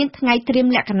ដែលគ្មានថ្ងៃត្រៀម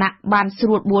លក្ខណៈបានស្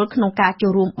រួលបួលក្នុងការចូ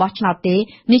លរួមបោះឆ្នោតទេ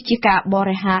នេះជាការប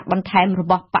រិហារបន្ថែមរ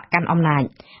បស់បកកាន់អំណាច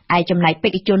ឯចំណែកបេ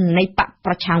ក្ខជននៃបក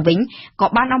ប្រឆាំងវិញក៏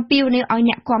បានអំពាវនាវឲ្យ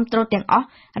អ្នកគាំទ្រទាំងអស់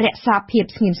រក្សាភាព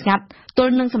ស្ងៀមស្ងាត់ទ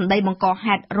ល់នឹងសម្ដីបង្ក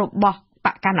ហេតុរបស់ប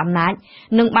កកាន់អំណាច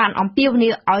និងបានអំពាវនា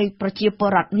វឲ្យប្រជាពល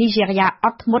រដ្ឋនីហ្សេរីយ៉ាអ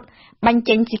ត់ធ្មត់បញ្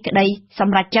ចេញសេចក្តីស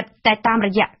ម្រេចចិត្តតែតាមរ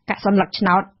យៈកសលឹកឆ្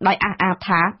នោតដោយអះអាង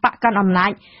ថាបកកាន់អំណា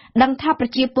ចដឹងថាប្រ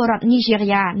ជាពលរដ្ឋនីហ្សេរី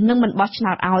យ៉ានឹងមិនបោះឆ្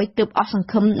នោតឲ្យទើបអស់សង្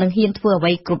ឃឹមនឹងហ៊ានធ្វើអ្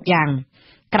វីគ្រប់យ៉ាង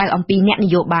ក្រៅអំពីអ្នកន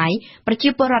យោបាយប្រជា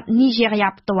ពលរដ្ឋនីហ្សេរីយ៉ា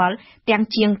ផ្ទាល់ទាំង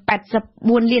ជាង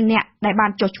84លាននាក់ដែលបា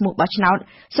នចុះឈ្មោះបោះឆ្នោត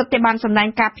សុទ្ធតែបានសម្ដែង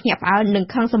ការភ្ញាក់ផ្អើលនិង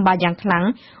ខឹងសម្បារយ៉ាងខ្លាំង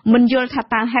មិនយល់ថា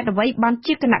តើហេតុអ្វីបាន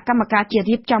ជាគណៈកម្មការជាតិ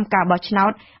រៀបចំការបោះឆ្នោ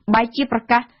តបែរជាប្រ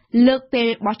កាសលើកពេល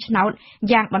បោះឆ្នោត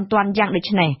យ៉ាងបន្ទាន់យ៉ាងដូ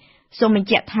ចនេះសូមបញ្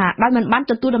ជាក់ថាដោយមិនបាន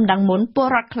ទទួលដំណឹងមុនពល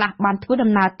រដ្ឋខ្លះបានធ្វើ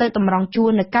ដំណើរទៅតម្រង់ជួរ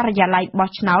នៅការិយាល័យបោះ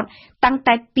ឆ្នោតតាំង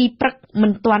តែពីព្រឹកមិ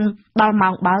នទាន់ដល់ម៉ោ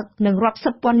ងបើកនិងរាប់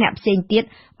សិបពាន់អ្នកផ្សេងទៀត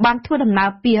បានធ្វើដំណើរ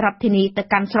ពីរដ្ឋធានីទៅ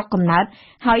កាន់ស្រុកកំណើត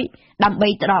ហើយដើម្បី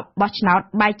ទៅដល់បោះឆ្នោត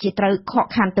បែរជាត្រូវខក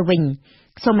ខានទៅវិញ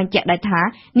សូមបញ្ជាក់ដែរថា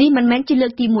នេះមិនមែនជាលើ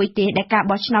កទី1ទេដែលការ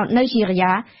បោះឆ្នោតនៅស៊ីរី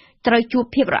យ៉ាត្រូវជួប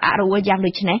ភាពរអាក់រអួលយ៉ាង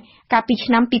ដូចនេះកាលពី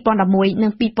ឆ្នាំ2011និ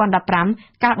ង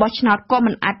2015ការបោះឆ្នោតក៏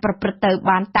មិនអាចប្រព្រឹត្តទៅ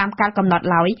បានតាមកាលកំណត់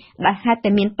ឡើយដែលហេតុតែ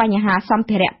មានបញ្ហាសម្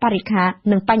ភារៈបរិក្ខារ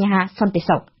និងបញ្ហាសន្តិ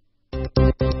សុខ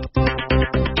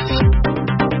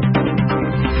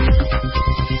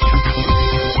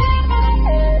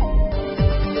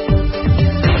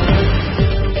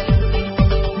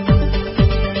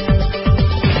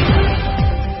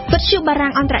បារាំ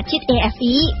ងអន្តរជាតិ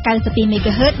AFE 92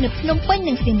 MHz នៅភ្នំពេញ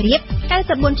និងសៀមរាប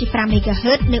 94.5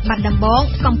 MHz នៅបាត់ដំបង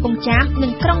កំពង់ចាមនិ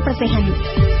ងក្រុងព្រះសីហនុ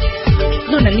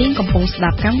លោកអ្នកនាងកំពុងស្ដា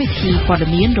ប់កម្មវិធីព័ត៌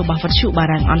មានរបស់វិទ្យុបា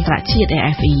រាំងអន្តរជាតិ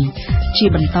AFE ជា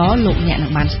បន្តលោកអ្នកនឹ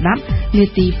ងបានស្ដាប់នា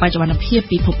ទីបច្ចុប្បន្នភាព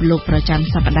ពិភពលោកប្រចាំ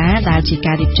សប្តាហ៍ដែលជា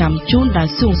ការរៀបចំជូនដោយ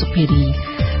សួងសុភេរី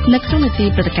នៅក្នុងនីតិ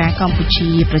ព្រឹត្តិការណ៍កម្ពុជា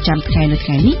ប្រចាំថ្ងៃនៅថ្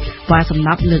ងៃនេះវ៉ាសំណ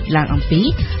ប់លើកឡើងអំពី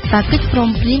តើកិច្ចព្រម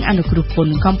ព្រៀងអនុគ្រោះពន្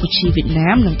ធកម្ពុជាវៀតណា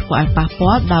មនឹងធ្វើឲ្យប៉ះ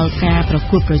ពាល់ដល់ការប្រ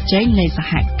កួតប្រជែងនៃស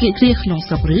ហគមន៍ក្នុង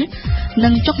ស្រុកឬនឹ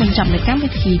ងចុះបញ្ចប់នៃកម្មវិ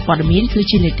ធីព័ត៌មានគឺ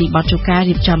ជានីតិបទចូលការ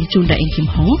រៀបចំជូនដល់អេងគឹម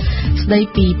ហុងស្ដី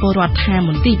ពីពលរដ្ឋថាម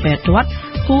ន្ទីរពេទ្យរដ្ឋ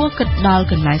គួរគិតដល់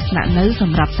កន្លែងស្នាក់នៅស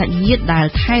ម្រាប់សាច់ញាតិដែល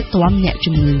ថែទាំអ្នក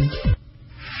ជំងឺ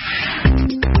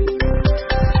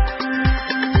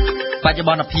បច្ចុប្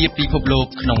បន្នភាពពិភពលោក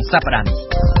ក្នុងសប្តាហ៍នេះ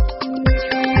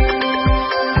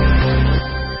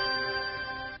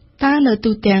តើនៅ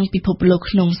ទូទាំងពិភពលោក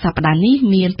ក្នុងសប្តាហ៍នេះ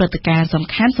មានព្រឹត្តិការណ៍សំ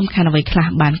ខាន់អ្វីខ្លះ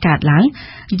បានកើតឡើង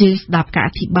យើងស្ដាប់ការ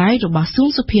អធិប្បាយរបស់ស៊ូង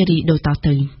សុភារីដូចត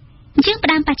ទៅជាងផ្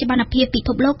ដើមបច្ចុប្បន្នភាពពិភ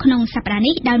ពលោកក្នុងសប្តាហ៍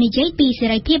នេះដោយនិយាយពីសេ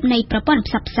រីភាពនៃប្រព័ន្ធ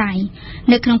ផ្សព្វផ្សាយ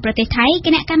នៅក្នុងប្រទេសថៃគ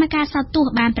ណៈកម្មការសោតទស្ស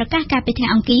ន៍បានប្រកាសកាលពីថ្ងៃ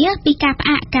អង្គារពីការផ្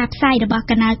អាកការផ្សាយរបស់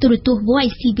កាណាល់ទូរទស្សន៍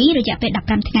Voice TV រយៈពេល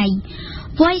15ថ្ងៃ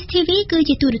Voice TV គឺ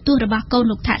ជាទូរទស្សន៍របស់កូន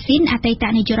លោកថាក់ស៊ីនអតីត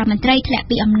នាយករដ្ឋមន្ត្រីធ្លាក់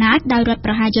ពីអំណាចដោយរដ្ឋ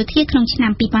ប្រហារយោធាក្នុងឆ្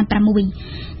នាំ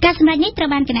2006ការសម្រេចនេះត្រូវ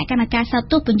បានគណៈកម្មការសោត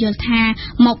ទស្សន៍ពន្យល់ថា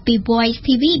មកពី Voice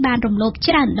TV បានរំលោភ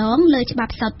ច្រើនដងលើច្បា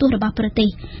ប់សោតទស្សន៍របស់ប្រទេស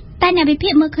តែអ្នកវិភា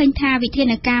គមើលឃើញថាវិធា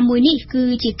នការមួយនេះគឺ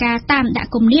ជាការតាមដាក់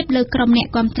គំនាបលើក្រុមអ្នក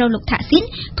គាំទ្រលោកថាក់ស៊ីន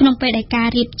ក្នុងពេលដែលការ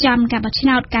រៀបចំការបោះឆ្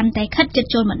នោតកាន់តែខិតជិត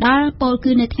ចូលមកដល់ពល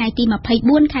គឺនៅថ្ងៃទី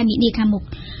24ខែមិនិនាខាងមុខ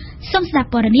សូមស្ដាប់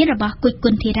ព័ត៌មានរបស់គុជគុ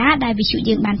ណធីរ៉ាដែលវិទ្យុ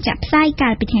យើងបានចាក់ផ្សាយកា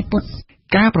លពីថ្ងៃពុធ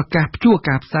ការប្រកាសព្យួរ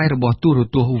ការផ្សាយរបស់ទូរ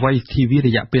ទស្សន៍ Voice TV រ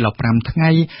យៈពេល15ថ្ងៃ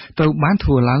ត្រូវបានធ្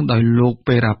វើឡើងដោយលោក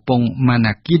ពេរ៉ាប៉ុងម៉ា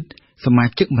ណាគីតសមា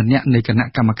ជិកម្នាក់នៃគណៈ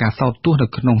កម្មការសោតទស្សន៍នៅ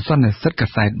ក្នុងសន្និសីទកា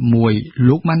សែតមួយ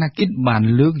លោកម៉ាណាគីតបាន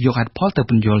លើកយកហេតុផលទៅ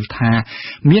ពន្យល់ថា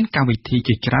មានកម្មវិធី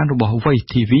ជាច្រើនរបស់ Voice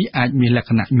TV អាចមានលក្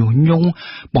ខណៈញុះញង់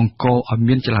បង្កឲ្យ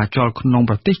មានចលាចលក្នុង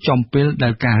ប្រទេសចំពេលដែ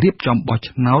លការរៀបចំបោះ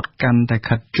ឆ្នោតកាន់តែ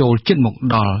ខិតចូលជិតមក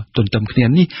ដល់ទន្ទឹមគ្នា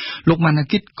នេះលោកម៉ាណា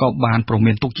គីតក៏បានប្រ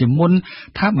មានទុកជាមុន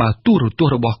ថាបើទូរទស្ស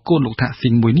ន៍របស់កូនលោកថាក់ស៊ី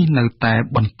នមួយនេះនៅតែ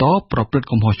បន្តប្រព្រឹត្ត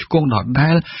កំហុសឆ្គងដ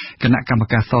ដែលគណៈកម្ម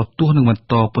ការសោតទស្សន៍នឹងបន្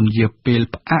តពន្យាពេល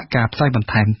ផ្អាកការផ្សាយបន្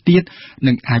ថែមទៀត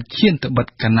នឹងអាចឈានទៅបិទ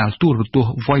កាណាល់ទូរទស្ស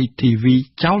ន៍ Voice TV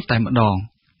ចោលតែម្ដង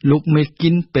លោកមេគិ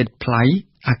នពេតផ្លៃ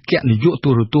អគ្គនាយក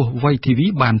ទូរទស្សន៍ Voice TV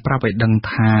បានប្រាប់ឲ្យដឹង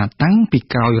ថាតាំងពី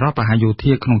ក្រោយរដ្ឋប្រហារយោ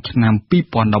ធាក្នុងឆ្នាំ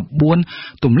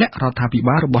2014ទម្លាក់រដ្ឋាភិ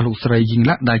បាលរបស់លោកស្រីយីង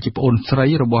ឡាក់ដែលជាប្អូនស្រី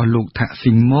របស់លោកថាក់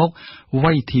ស៊ីនមក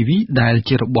Voice TV ដែល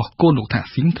ជារបស់កូនលោកថាក់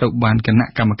ស៊ីនត្រូវបានគណៈ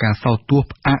កម្មការសោតទស្សន៍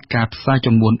ផ្អាកការផ្សាយ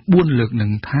ចំនួន4លើកនឹ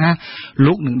ងថា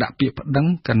លោកនឹងដាក់ពាក្យប្តឹង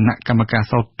គណៈកម្មការ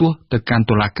សោតទស្សន៍ទៅកាន់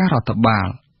តុលាការរដ្ឋបាល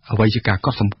អ្វីជាការក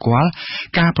ត់សម្គាល់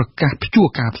ការប្រកាសព្យួរ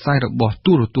ការផ្សាយរបស់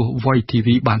ទូរទស្សន៍ Voice TV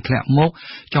បានធ្លាក់មក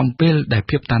ចំពេលដែល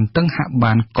ភាពតានតឹងហាក់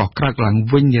បានកក្រើកឡើង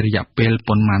វិញនារយៈពេល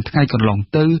ប៉ុន្មានថ្ងៃកន្លង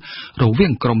ទៅរវា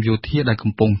ងក្រមយោធាដែល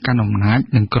កំពុងកាន់អំណាច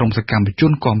និងក្រមសកម្មជ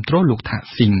នគាំទ្រលោកថាក់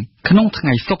ស៊ីនក្នុងថ្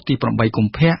ងៃសុក្រទី8កុ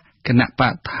ម្ភៈគណៈប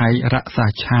កថៃរក្សា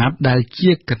ឆាតដែល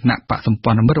ជាគណៈបកសម្ព័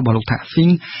ន្ធមិត្តរបស់លោកថាក់ស៊ីន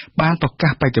បានប្រកា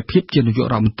សបេក្ខភាពជានាយក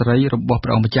រដ្ឋមន្ត្រីរបស់ព្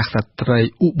រះអង្គម្ចាស់ក្សត្រី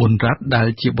ឧបុនរ័ត្នដែល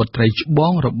ជាបុត្រីច្ប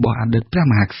ងរបស់អតីតព្រះ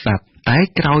មហាក្សត្រតែ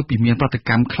ក្រោយពីមានប្រតិ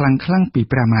កម្មខ្លាំងពី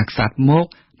ព្រះមហាក្សត្រមក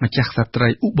ម្ចាស់ក្សត្រី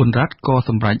ឧបុនរ័ត្នក៏ស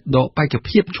ម្រេចដកបេក្ខ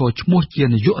ភាពចូលឈ្មោះជា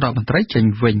នាយករដ្ឋមន្ត្រីចេញ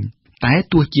វិញតែ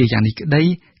ទោះជាយ៉ាងនេះក្តី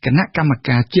គណៈកម្ម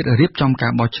ការជាតិរៀបចំកា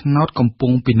របោះឆ្នោតកំពុ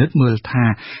ងពិនិត្យមើលថា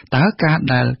តើការ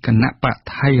ដែលគណៈបក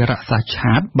ថៃរក្សា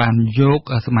ឆាតបានយក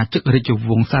សមាជិករាជវ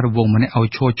ង្សសារវង្សម្នាក់ឲ្យ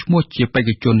ចូលឈ្មោះជាបេក្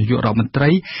ខជននាយករដ្ឋមន្ត្រី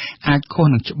អាចខុស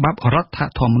នឹងច្បាប់រដ្ឋ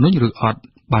ធម្មនុញ្ញឬអត់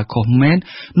បើខុសមែន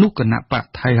នោះគណៈបក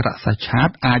ថៃរក្សាឆាត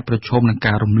អាចប្រឈមនឹង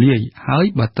ការរំលាយហើយ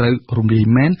បើត្រូវរំលាយ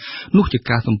មែននោះជា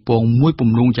ការសម្ពងមួយពំ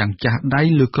នួងយ៉ាងចាស់ដៃ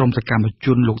លើក្រុមសកម្មជ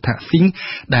នលោកថាក់ស៊ីន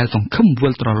ដែលសង្ឃឹមវិ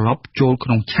លត្រឡប់ចូលក្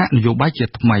នុងឆាកនយោបាយជា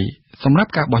ថ្មីសម្រា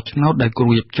ប់ការបោះឆ្នោតដែលគួរ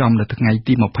រៀបចំនៅថ្ងៃ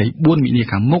ទី24មិនិនា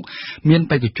ខាងមុខមាន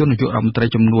បេក្ខជននាយករដ្ឋមន្ត្រី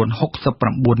ចំនួន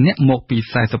69នាក់មកពី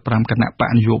45គណៈប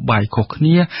កនយោបាយខុសគ្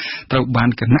នាត្រូវបាន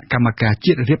គណៈកម្មការ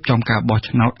ជាតិរៀបចំការបោះ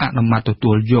ឆ្នោតអនុម័តទ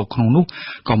ទួលយកក្នុងនោះ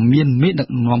ក៏មានមេដឹក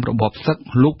នាំរបបសឹក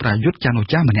លោកប្រយុទ្ធច័ន្ទអូ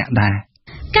ចាម្នាក់ដែរ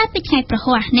កាលពីថ្ងៃប្រ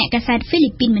ហ័សអ្នកកាសែតហ្វីលី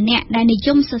ពីនម្នាក់ដែលនិយ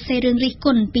មសរសេររឿងរិះគ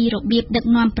ន់ពីរបៀបដឹក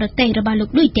នាំប្រទេសរបស់លោក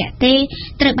ឌុយតេតេ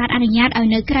ត្រូវបានអនុញ្ញាតឲ្យ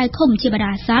នៅក្រៅឃុំជាបណ្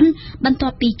ដោះអាសន្នបន្ទា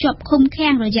ប់ពីជាប់ឃុំ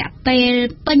ឃាំងរយៈពេល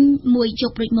ពេញមួយយ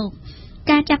ប់រួចមក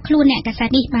ការចាប់ខ្លួនអ្នកកាសែត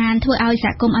នេះបានធ្វើឲ្យស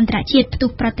ហគមន៍អន្តរជាតិផ្ទុះ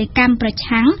ប្រតិកម្មប្រ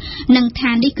ឆាំងនឹង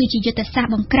ថានេះគឺជាយុទ្ធសាស្ត្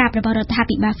របង្ក្រាបរបស់រដ្ឋា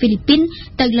ភិបាលហ្វីលីពីន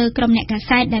ទៅលើក្រុមអ្នកកា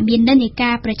សែតដែលមាននិន្នា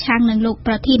ការប្រឆាំងនឹងលោក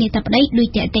ប្រធានាធិបតីឌុយ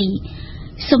តេតេ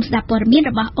សូមស្ដាប់ព័ត៌មាន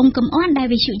របស់អង្គគំអនដែល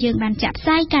វិទ្យុយើងបានចាក់ផ្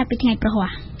សាយកាលពីថ្ងៃប្រហ័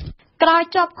ស ក្រោយ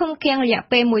ជាប់ឃុំឃាំងរយៈ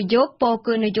ពេល1យប់ពោល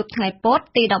គឺនៅយប់ថ្ងៃពុធ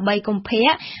ទី13កុម្ភៈ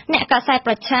អ្នកកាសែត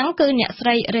ប្រឆាំងគឺអ្នកស្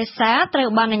រីរេសាត្រូវ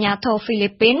បានអាជ្ញាធរហ្វីលី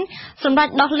ពីនសម្រេច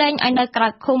ដោះលែងឲ្យនៅក្រៅ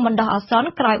ឃុំបណ្ដោះអាសន្ន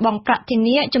ក្រោយបង់ប្រាក់ធា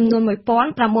នាចំនួន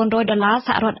$1,900ស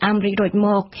ហរដ្ឋអាមេរិករួចម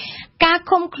កការ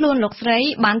ឃុំខ្លួនលោកស្រី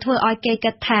បានធ្វើឲ្យគេ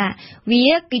គិតថាវា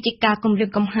គឺជាការគំរាម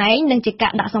កំហែងនិងជាកា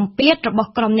រដាក់សម្ពាធរបស់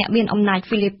ក្រុមអ្នកមានអំណាច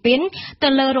ហ្វីលីពីនទៅ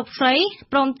លើលោកស្រី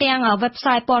ព្រមទាំង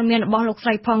website ព័ត៌មានរបស់លោកស្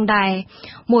រីផងដែរ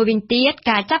មួយវិញទៀត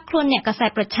ការចាប់ខ្លួនអ្នកកាសែត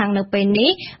ប្រឆាំងនៅពេល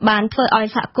នេះបានធ្វើឲ្យ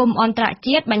សហគមន៍អន្តរ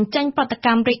ជាតិបញ្ចេញប្រតិក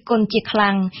ម្មរិះគន់ជាខ្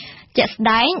លាំងជាក់ស្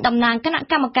ដែងតំណាងគណៈ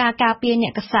កម្មការការពារអ្ន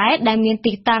កកាសែតដែលមាន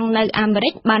ទីតាំងនៅអាមេរិ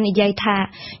កបាននិយាយថា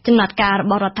ចំណាត់ការរ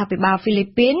បស់រដ្ឋាភិបាលហ្វីលី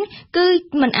ពីនគឺ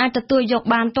មិនអាចទទួលយក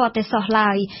បានទាល់តែសោះ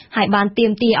ឡើយហើយបានទា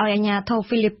មទារឲ្យអាជ្ញាធរ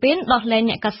ហ្វីលីពីនដោះលែង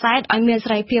អ្នកកាសែតឲ្យមានសេ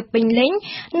រីភាពពេញលេញ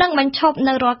និងបញ្ឈប់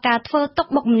នៅរាល់ការធ្វើទុក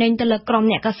បុកម្នេញទៅលើក្រុម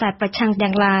អ្នកកាសែតប្រឆាំង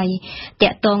ទាំងឡាយតា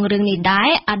ក់ទងរឿងនេះដែរ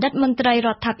អតីតមន្ត្រីរ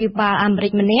ដ្ឋាភិបាលអាមេរិ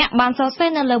កម្នាក់បានសរសេរ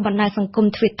នៅលើបណ្ដាញសង្គម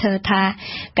Twitter ថា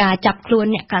ការចាប់ខ្លួន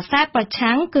អ្នកកាសែតប្រ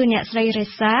ឆាំងគឺអ្នកស្រីរេ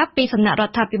សាពីសំណាក់រ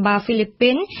ដ្ឋាភិបាលហ្វីលី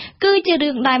ពីនគឺជារឿ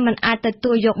ងដែលមិនអាចទ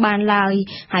ទួលយកបានឡើយ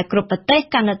ហើយគ្រប់ប្រទេស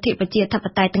កាន់លទ្ធិប្រជាធិប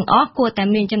តេយ្យទាំងអស់គួរតែ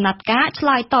មានចំណាត់ការឆ្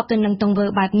លើយតបទៅនឹងទង្វើ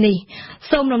បែបនេះ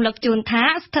សូមរំលឹកជូនថា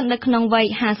ស្ថិតនៅក្នុងវ័យ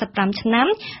55ឆ្នាំ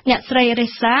អ្នកស្រីរេ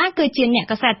សាគឺជាអ្នក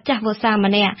កាសែតចាស់វស្សា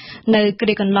ម្នាក់នៅគ្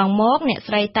រាកន្លងមកអ្នក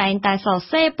ស្រីតែងតែសរ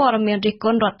សេរព័ត៌មានរិះគ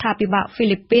ន់រដ្ឋាភិបាលហ្វី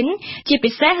លីពីនជា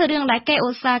ពិសេសរឿងដែលគេឧ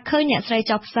ស្សាហ៍ឃើញអ្នកស្រី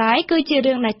ចុះផ្សាយគឺជា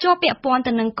រឿងដែលជាប់ពាក់ព័ន្ធ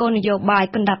ទៅនឹងគោលនយោបាយ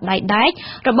កណ្ដាប់ដៃដែក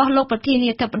របស់លោកប្រធា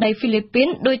នាធិបតីហ្វីលីពីន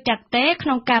ដោយចាក់ទេក្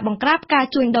នុងការបង្ក្រាបការ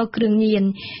ជួញដូរគ្រឿងញៀន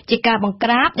ជាការបង្ក្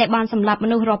រាបដែលបានសម្លាប់ម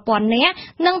នុស្សរាប់ពាន់នាក់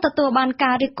និងទទួលបាន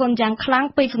ការរិះគន់យ៉ាងខ្លាំង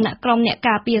ពីសំណាក់ក្រុមអ្នក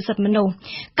ការពារសិទ្ធិមនុស្ស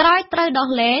ក្រោយត្រូវដោះ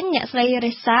លែងអ្នកស្រី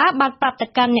រេសាបានប្រាប់ទៅ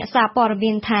កាន់អ្នកសារព័ត៌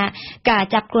មានថាការ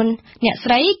ចាប់ខ្លួនអ្នក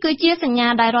ស្រីគឺជាសញ្ញា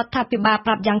ដែលរដ្ឋាភិបាល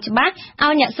ប្រាប់យ៉ាងច្បាស់ឲ្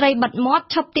យអ្នកស្រីបិទមាត់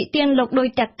ឈប់តិទៀនលោកដោយ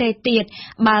ចាក់ទេទៀត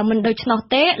បើមិនដូច្នោះ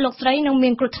ទេលោកស្រីនឹងមា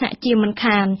នគ្រោះថ្នាក់ជាមិន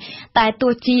ខានតែ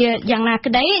ទោះជាយ៉ាងណា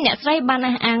ក្តីអ្នកស្រីបាន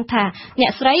អះអាងថាអ្ន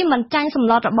កស្រីមិនចាញ់សម្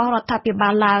លុតរបស់រដ្ឋាភិបា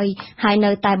លឡើយហើយ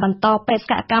នៅតែបន្តបេស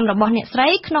កកម្មរបស់អ្នកស្រី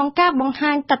ក្នុងការបង្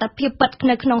ហាញទស្សនវិជ្ជាពិត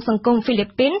នៅក្នុងសង្គមហ្វីលី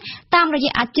ពីនតាមរ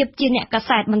យៈអាជីពជាអ្នកកា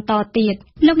សែតបន្តទៀត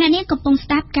លោកអ្នកនាងកំពុងស្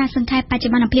ដាប់ការសង្ខេបបច្ចុ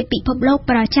ប្បន្នភាពពិភពលោក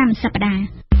ប្រចាំសប្តាហ៍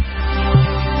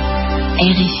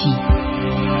RFI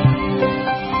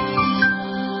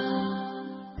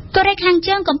កូរ៉េខាង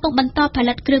ជើងកំពុងបន្តផ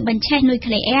លិតគ្រឿងបញ្ឆេះនុយ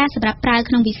ក្លេអ៊ែរសម្រាប់ប្រើ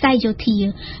ក្នុងវិស័យយោធា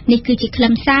នេះគឺជាខ្លឹ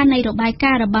មសារនៃរបាយ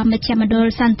ការណ៍របស់មជ្ឈមណ្ឌល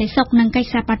សន្តិសុខនិងកិច្ច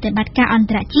សហប្រតិបត្តិការអន្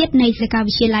តរជាតិនៃសាកល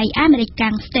វិទ្យាល័យអាមេរិក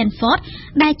កាំង Stanford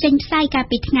ដែលចេញផ្សាយកាល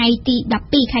ពីថ្ងៃទី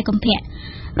12ខែកុម្ភៈ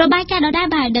របាយការណ៍ដដែល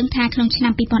បានដឹងថាក្នុងឆ្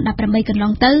នាំ2018កន្ល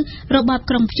ងទៅរបប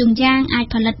ក្រុងព្យុងយ៉ាងអាច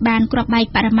ផលិតបានគ្រាប់បែក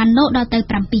បរមាណុដល់ទៅ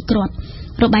7គ្រាប់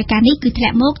របាយការណ៍នេះគឺធ្លា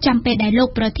ក់មកចំពេលដែលលោក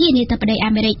ប្រធានាធិបតី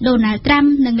អាមេរិកដូណាល់ត្រាំ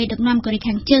និងមេដឹកនាំកូរ៉េ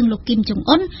ខាងជើងលោកគីមចុង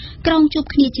អ៊ុនក្រុងជួប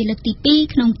គ្នាជាលើកទី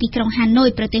2ក្នុងទីក្រុងហាណូយ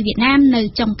ប្រទេសវៀតណាមនៅ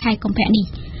ចុងខែកុម្ភៈនេះ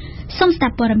សូមស្ដា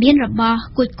ប់ព័ត៌មានរបស់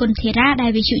គូចគុណធីរ៉ាដែល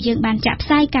វិទ្យុយើងបានចាក់ផ្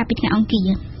សាយកាលពីថ្ងៃអង្គារ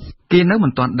គេនៅមិ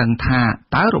នទាន់ដឹងថា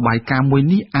តើរបាយការណ៍មួយ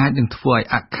នេះអាចនឹងធ្វើឲ្យ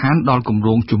អាក់ខានដល់គម្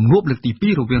រោងជំនួបលើកទី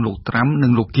2រវាងលោកត្រាំនិ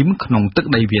ងលោកគីមក្នុងទឹក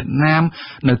ដីវៀតណាម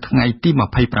នៅថ្ងៃទី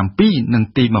27និង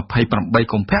ទី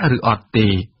28កុម្ភៈឬអត់ទេ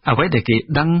អ្វីដែលគេ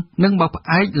ដឹងនឹងបើផ្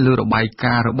អែកលើរបាយ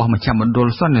ការណ៍របស់មជ្ឈមណ្ឌល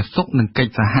សន្តិសុខនិងកិច្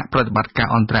ចសហប្រតិបត្តិការ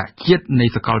អន្តរជាតិនៃ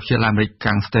សាកលវិទ្យាល័យអាមេរិក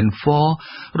កាំង Stanford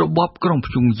របបក្រុង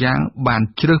ព្យុងយ៉ាងបាន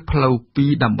ជ្រើសផ្លូវ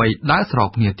2ដើម្បីដើរស្រប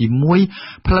គ្នាទី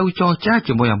1ផ្លូវចរចា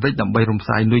ជាមួយអាមេរិកដើម្បីរំ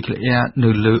សាយនុយក្លេអ៊ែរនៅ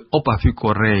លើឧបទ្វីប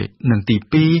កូរ៉េនិងទី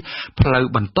2ផ្លូវ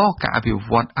បន្តការអភិ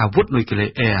វឌ្ឍអាវុធនុយក្លេ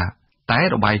អ៊ែរតែ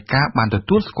របាយការណ៍បានទ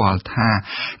ទួលស្គាល់ថា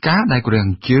ការដែលកូរ៉េ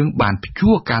ខាងជើងបានព្យួ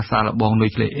រការសាកល្បងនុយ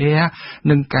ក្លេអ៊ែរ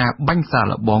និងការបាញ់សាក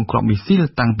ល្បងគ្រាប់មីស៊ីល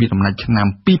តាំងពីដំណាច់ឆ្នាំ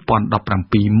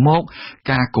2017មក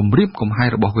ការគំរាមកំហែង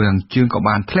របស់កូរ៉េខាងជើងក៏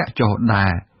បានធ្លាក់ចុះដែ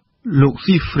រលោក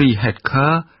Free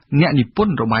Hacker អ្នកនិពន្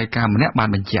ធរបាយការណ៍ម្នាក់បាន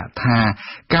បញ្ជាក់ថា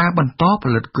ការបន្តផ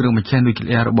លិតគ្រឿងបញ្ឆេះនុយក្លេ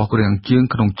អ៊ែររបស់កូរ៉េខាងជើង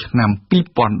ក្នុងឆ្នាំ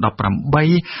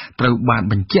2018ត្រូវបាន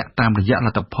បញ្ជាក់តាមរយៈល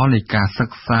ទ្ធផលនៃការសិ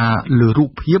ក្សាលើរូប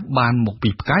ភាពបានមកពី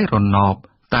ផ្កាយរណប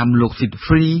តាមលោក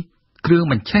Free គ្រឿង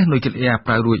បញ្ឆេះនុយក្លេអ៊ែរ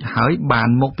ប្រើរួចហើយបាន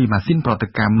មកពីម៉ាស៊ីនប្រតិ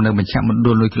កម្មនៅមជ្ឈមណ្ឌ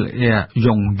លនុយក្លេអ៊ែរ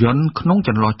យ៉ុងយុនក្នុងច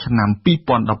ន្លោះឆ្នាំ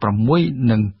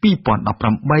2016និង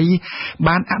2018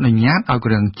បានអនុញ្ញាតឲ្យកូ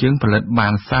រ៉េខាងជើងផលិតបា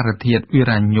នសារធាតុអ៊ុ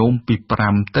រ៉ាញ៉ូមពី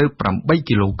5ទៅ8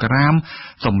គីឡូក្រាម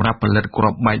សម្រាប់ផលិតគ្រា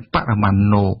ប់បែកបរមា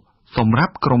ណុ សម្រា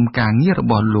ប់ក្រុមការងាររ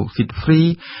បស់លោកស៊ីតហ្វ្រី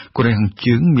កូរ៉េខាង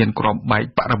ជើងមានគ្រាប់បែក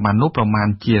បរមាណុប្រមាណ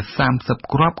ជា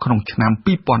30គ្រាប់ក្នុងឆ្នាំ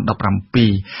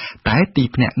2017តែទី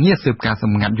ភ្នាក់ងារស៊ើបការស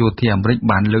ម្ងាត់យោធាអាមេរិក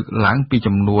បានលើកឡើងពី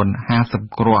ចំនួន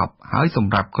50គ្រាប់ហើយស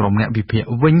ម្រាប់ក្រុមអ្នកវិភាគ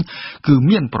វិញគឺ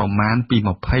មានប្រមាណពី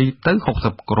20ទៅ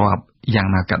60គ្រាប់យ៉ាង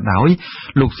ណាក៏ដោយ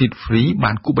លោកស៊ីតហ្វ្រី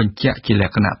បានគូបញ្ជាក់ជាល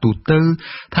ក្ខណៈទូទៅ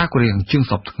ថាកូរ៉េខាងជើង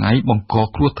សពថ្ងៃបង្ក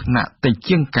គ្រោះថ្នាក់តិច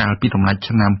ជាងកាលពីដំណាច់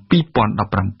ឆ្នាំ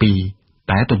2017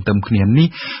តែទន្ទឹមគ្នានេះ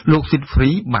លោកស៊ីតហ្វ្រី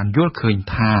បានយល់ឃើញ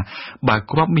ថាបើ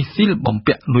គ្រាប់មីស៊ីលបំ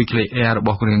ពាក់នុយក្លេអ៊ែររប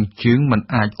ស់កូរ៉េខាងជើងមិន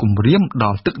អាចគំរាមដ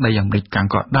ល់ទឹកដីអាមេរិកកាំង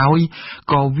ក៏ដោយ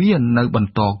ក៏វានៅប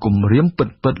ន្តគំរាមពិត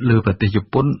ៗលើប្រទេសជ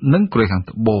ប៉ុននិងកូរ៉េខាង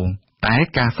ត្បូងតែ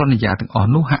ការសន្យាទាំងអស់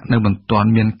នោះហាក់នៅមិនទាន់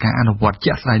មានការអនុវត្ត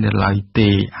ជាក់ស្ដែងនៅឡើយទេ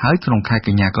ហើយក្នុងខែក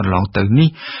ញ្ញាកន្លងទៅនេះ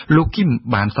លោកគីម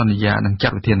បានសន្យានឹងចា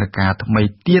ត់វិធានការថ្មី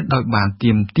ទៀតដោយបាន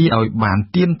ទាមទារ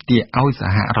ឲ្យស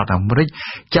ហរដ្ឋអាមេរិក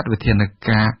ចាត់វិធាន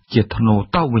ការជាធ្នូ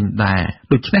តវិញដែរ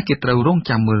ដូច្នេះគេត្រូវរង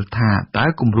ចាំមើលថាតើ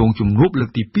គម្រោងជំនួបលើក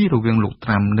ទី2រវាងលោកត្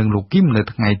រាំនិងលោកគីមនៅ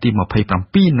ថ្ងៃទី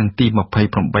27និងទី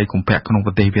28កុម្ភៈក្នុង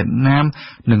ប្រទេសវៀតណាម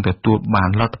នឹងទទួលបាន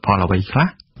លទ្ធផលអ្វីខ្លះ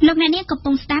លោកអ្នកនាងកំ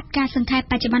ពុងស្ដាប់ការសង្ខេប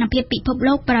បច្ចុប្បន្នភាពពិភព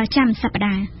លោកប្រចាំសប្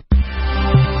តាហ៍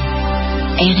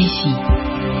RFI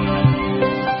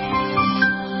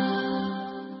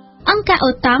អង្គការ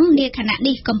អូតង់នាខណៈ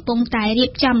នេះកំពុងតែរៀ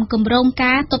បចំគម្រោង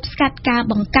ការទប់ស្កាត់ការ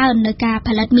បង្កើននៅការផ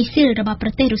លិតមីស៊ីលរបស់ប្រ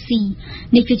ទេសរុស្ស៊ី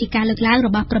នេះគឺជាការលើកឡើងរ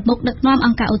បស់ប្រមុខដឹកនាំអ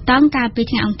ង្គការអូតង់កាលពី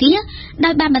ថ្ងៃអង្គារដោ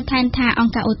យបានបន្ថែមថាអ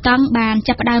ង្គការអូតង់បាន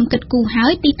ចាប់ផ្ដើមគិតគូរហើ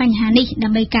យពីបញ្ហានេះដើ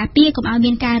ម្បីការពារកុំឲ្យ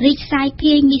មានការរីកសាយ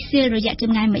ភាយមីស៊ីលរយៈច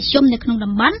ម្ងាយមធ្យមនៅក្នុង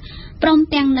តំបន់ព្រម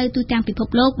ទាំងនៅទូទាំងពិភព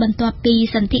លោកបន្ទាប់ពី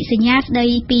សន្ធិសញ្ញាស្ដី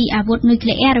ពីអាវុធនុយក្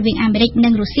លេអ៊ែររវាងអាមេរិកនិ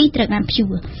ងរុស្ស៊ីត្រូវបានព្យួ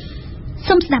រ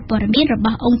សូមស្ដាប់ព័ត៌មានរប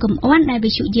ស់អង្គកំអន់ដែលវិ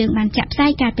ទ្យុយើងបានចាក់ផ្សា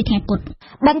យកាលពីថ្ងៃពុធ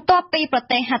បន្ទាប់ពីប្រ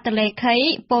ទេសហត្ថលេខី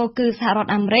ពលគឺសហរដ្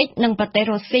ឋអាមេរិកនិងប្រទេស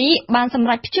រុស្ស៊ីបានសម្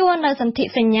រេចព្យួរនៅសន្ធិ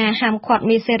សញ្ញាហាមឃាត់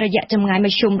មីស៊ីលរយៈចម្ងាយម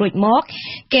ធ្យមរួចមក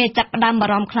គេចាប់ផ្ដើមបា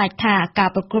រម្ភខ្លាចថាការ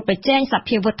ប្រកួតប្រជែងស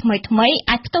ភាវុធថ្មី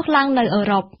អាចផ្ទុះឡើងនៅអឺ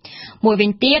រ៉ុបមួយវិ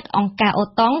ញទៀតអង្គការអូ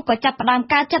តង់ក៏ចាប់ផ្ដើម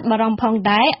ការចាត់បារម្ភផង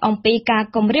ដែរអំពីការ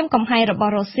គំរាមកំហែងរប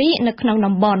ស់រុស្ស៊ីនៅក្នុង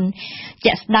តំបន់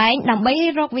ជាក់ស្ដែងដើម្បី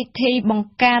រកវិធីបង្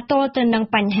ការទល់ទៅនឹង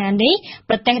បញ្ហានេះ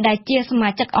ប្រទេសដែលជាសមា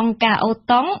ជិកអង្គការអូ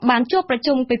តង់បានជួបប្រ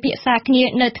ជុំពិភាក្សាគ្នា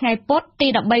នៅថ្ងៃពុធទី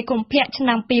13កុម្ភៈឆ្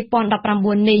នាំ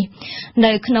2019នេះ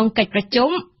នៅក្នុងកិច្ចប្រជុំ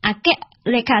អគ្គ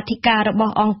លេខាធិការរប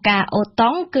ស់អង្គការអូត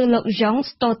ង់គឺលោក Jean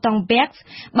Stoltenberg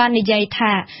បាននិយាយ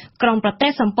ថាក្រុមប្រទេ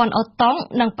សសម្ព័ន្ធអូតង់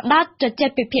នឹងផ្តោតជជែក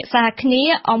ពិភាក្សាគ្នា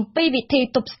អំពីវិធី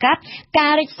ទប់ស្កាត់កា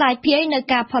ររីកសាយភាយនៅ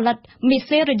ការផលិតមី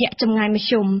ស៊ីលរយៈចម្ងាយម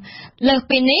ធ្យមលើស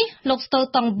ពីនេះលោក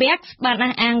Stoltenberg បាន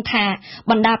អះអាងថា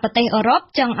បណ្ដាប្រទេសអឺរ៉ុប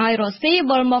ចង់ឲ្យរុស្ស៊ី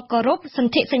វិលមកគោរពស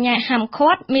ន្ធិសញ្ញាហាម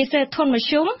ឃាត់មីស៊ីលធុនម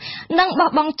ធ្យមនិងបោះ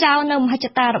បង់ចោលនៅមហិច្ឆ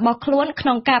តារបស់ខ្លួនក្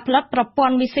នុងការផលិតប្រព័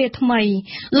ន្ធមីស៊ីលថ្មី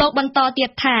លោកបន្តទៀត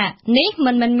ថានេះ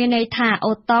មិនមានន័យថា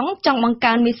អូតង់ចង់បង្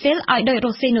កើនមីស៊ីលឲ្យដោយ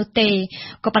រុស្ស៊ីនោះទេ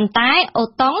ក៏ប៉ុន្តែអូ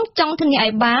តង់ចង់ធានាឲ្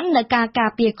យបាននូវការការ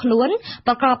ពារខ្លួន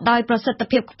ប្រកបដោយប្រសិទ្ធ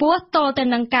ភាពខ្ពស់ទល់ទៅ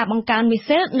នឹងការបង្កើនមី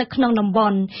ស៊ីលនៅក្នុងតំប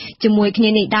ន់ជាមួយគ្នា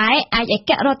នេះដែរឯកអគ្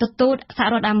គរដ្ឋទូតសហ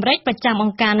រដ្ឋអាមេរិកប្រចាំអ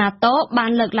ង្គការ NATO បា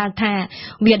នលើកឡើងថា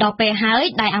វាដល់ពេលហើយ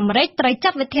ដែលអាមេរិកត្រូវចា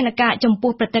ត់វិធានការចំ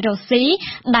ពោះប្រទេសរុស្ស៊ី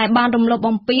ដែលបានរំលោភ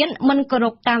បំពានមិនគោរ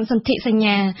ពតាមសន្ធិសញ្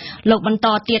ញាលោកបន្ត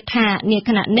ទៀតថានាខ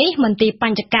ណៈនេះមន្ទីរប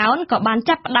ញ្ចកោណក៏បាន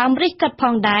ចាប់ផ្ដើមរិះគិតផ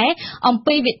ងដែរអំ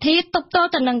ពីវិធីទប់ទល់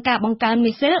ទៅនឹងការបង្កើន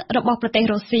មីស៊ីលរបស់ប្រទេស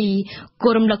រុស្ស៊ីគួ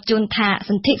ររំលឹកជូនថា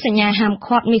សន្ធិសញ្ញាហាម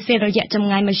ឃាត់មីស៊ីលរយៈចម្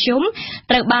ងាយមធ្យម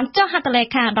ត្រូវបានចុះហត្ថលេ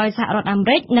ខាដោយសហរដ្ឋអាមេ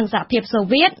រិកនិងសហភាពសូ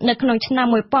វៀតនៅក្នុងឆ្នាំ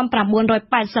1987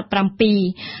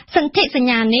សន្ធិសញ្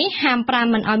ញានេះហាម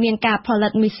5មិនឲ្យមានការផលិ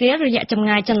តមីស៊ីលរយៈចម្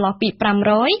ងាយចន្លោះពី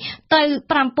500ទៅ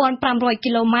5500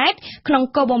គីឡូម៉ែត្រក្នុង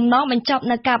គោលបំណងបញ្ចប់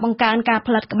នូវការបង្កើនការផ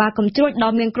លិតក្បាលកាំជ្រួចដ៏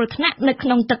មានគ្រោះថ្នាក់នៅក្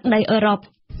នុងទឹកដីអឺរ៉ុប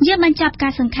យើងបញ្ចប់កា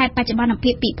រសង្ខេបបច្ចុប្បន្ន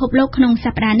ភាពពិភពលោកក្នុងស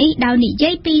ប្តាហ៍នេះដោយនិ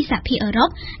យាយពីសហភាពអឺរ៉ុប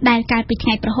ដែលកាលពីថ្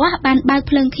ងៃប្រហ័សបានបើក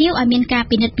ភ្លើងខៀវឲ្យមានការ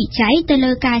ពិនិត្យពិច័យទៅ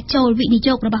លើការចូលវិនិ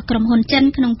យោគរបស់ក្រុមហ៊ុនចិន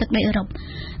ក្នុងទឹកដីអឺរ៉ុប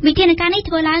វិធានការនេះ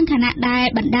ធ្វើឡើងខណៈដែល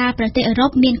បណ្ដាប្រទេសអឺរ៉ុប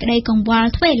មានក្តីកង្វល់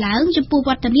ទ្វេឡើងចំពោះវ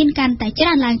ត្តមានកាន់តែច្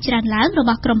រើនឡើងរប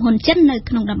ស់ក្រុមហ៊ុនចិននៅ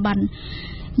ក្នុងតំបន់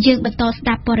យើងបន្តស្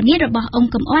ដាប់ព័ត៌មានរបស់អង្គ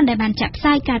កំអន់ដែលបានចាក់ផ្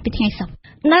សាយកាលពីថ្ងៃសុក្រ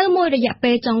នៅមួយរយៈ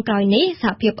ពេលចុងក្រោយនេះស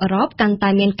ហភាពអឺរ៉ុបកាន់តែ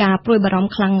មានការព្រួយបារម្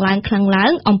ភខ្លាំងឡើ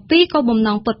ងអំពីគោលបំណ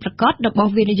ងពិតប្រាកដរប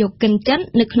ស់វិនិយោគិនចិន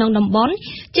នៅក្នុងតំបន់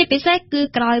ជាពិសេសគឺ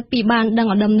ក្រោយពីបានដឹង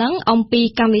អំពី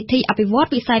កម្មវិធីអភិវឌ្ឍ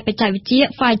វិស័យបច្ចេកវិទ្យា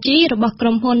 5G របស់ក្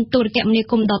រុមហ៊ុនទូរគមនា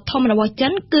គមន៍ដ៏ធំរបស់ចិ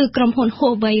នគឺក្រុមហ៊ុន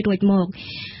Huawei រួចមក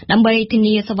ដើម្បីធា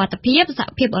នាសុវត្ថិភាពសហ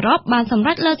ភាពអឺរ៉ុបបានសម្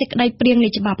រេចលើសេចក្តីព្រាងនៃ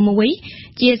ច្បាប់មួយ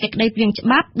ជាសេចក្តីព្រាងច្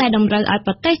បាប់ដែលតម្រូវឲ្យ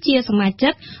ប្រទេសជាសមាជិ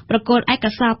កប្រគល់ឯក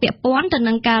សារពាក់ព័ន្ធទៅ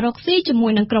នឹងការរកស៊ីជាមួយ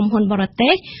ជាមួយនឹងក្រុមហ៊ុនបរទេ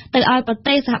សទៅឲ្យប្រ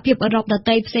ទេសសហភាពអឺរ៉ុបដ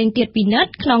ទៃផ្សេងទៀតពិនិត្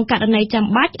យក្នុងករណីចាំ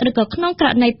បាច់ឬក៏ក្នុងករ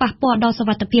ណីប៉ះពាល់ដល់សុវ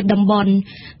ត្ថិភាពតំបន់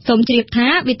សូមជ្រាបថា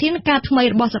វិធានការថ្មី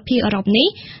របស់សហភាពអឺរ៉ុបនេះ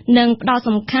នឹងផ្ដោត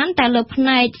សំខាន់តែលើផ្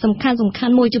នែកសំខា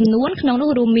ន់មួយចំនួនក្នុងនោះ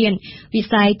រួមមានវិ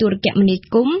ស័យទូរគមនា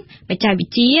គមន៍បច្ចេកវិ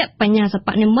ទ្យាបញ្ញាសិប្ប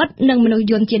និម្មិតនិងមនុស្ស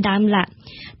យន្តជាដើមឡា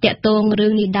តាក់ទងរឿ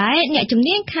ងនេះដែរអ្នកជំ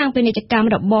នាញខាងពាណិជ្ជកម្ម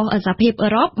របស់សហភាពអឺ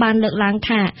រ៉ុបបានលើកឡើង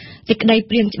ថាសេចក្តី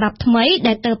ព្រាងច្បាប់ថ្មី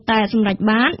ដែលទើបតែសម្រេច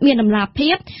បានមានតម្លា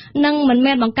ភាពនិងមិន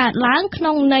មែនបង្កើតឡើងក្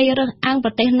នុងន័យរើសអើងប្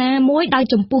រទេសណាមួយដោយ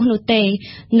ចំពោះនោះទេ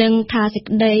និងថាសេច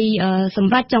ក្តីស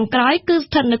ម្រេចចុងក្រោយគឺ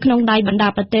ស្ថិតនៅក្នុងដៃបណ្ដា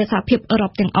ប្រទេសសហភាពអឺរ៉ុ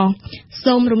បទាំងអស់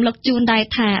សូមរំលឹកជូនដែរ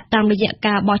ថាតាមរយៈ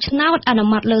ការបោះឆ្នោតអនុ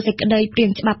ម័តលើសេចក្តីព្រា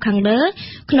ងច្បាប់ខាងលើ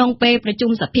ក្នុងពេលប្រ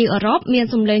ជុំសហភាពអឺរ៉ុបមាន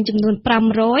សម្លេងចំនួន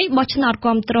500បោះឆ្នោត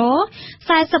គាំទ្រ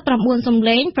49សម្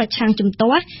លេងប្រឆាំងជំ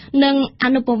ទាស់និងអ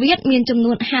នុប្រវត្តិមានចំ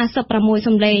នួន56ស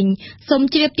ម្លេងសូម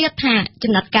ជ្រាបទៀតថា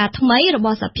ចំណាត់ការថ្មីរប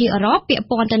ស់សហភាពអឺរ៉ុបពាក់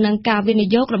ព័ន្ធទៅនឹងការវិនិ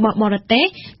យោគរបស់បរទេស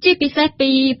ជាពិសេសពី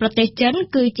ប្រទេសចិន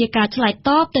គឺជាការឆ្លើយត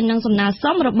បទៅនឹងសំណើ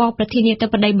សុំរបស់ប្រធានាធិ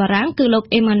បតីបារាំងគឺលោក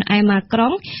អេម៉ានូអែលម៉ាក្រុ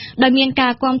ងដោយមានកា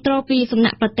រគាំទ្រពីសំ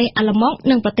ណាក់ប្រទេសអាល្លឺម៉ង់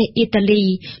និងប្រទេសអ៊ីតាលី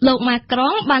លោកម៉ាក្រុ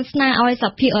ងបានស្នើឲ្យស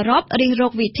ហភាពអឺរ៉ុបរិះរ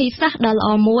កវិធីសាស្ត្រដ៏ល្អ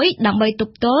មួយដើម្បីទ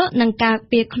ប់ទល់នឹងការ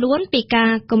ពារខ្លួនពីកា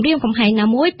រគំរាមកំហែងណា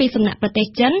មួយពីសំណាក់ប្រទេស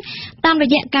ចិនតាមរ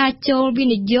យៈការចូលវិ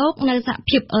និយោគនៅសហ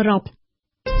ភាពអឺរ៉ុប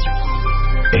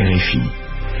RFI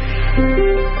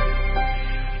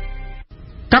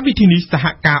កម្មវិធីនេះសហ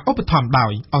ការឧបត្ថម្ភដោ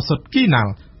យឱសថគីណា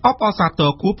ល់អបអសាទរ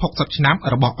គួប60ឆ្នាំ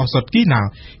របស់ឱសថគីណា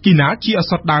ល់ជាឱ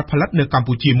សថដែលផលិតនៅកម្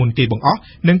ពុជាមុនគេបង្អស់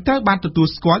និងត្រូវបានទទួល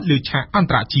ស្គាល់លើឆាកអន្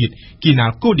តរជាតិគីណា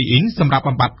ល់កូឌីអ៊ីនសម្រាប់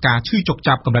បំបត្តិការឈឺចុក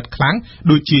ចាប់កម្រិតខ្លាំង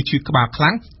ដូចជាឈឺក្បាលខ្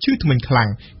លាំងឈឺធ្មេញខ្លាំង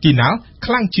គីណាល់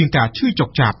ខ្លាំងជាងការឈឺចុក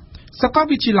ចាប់សាកល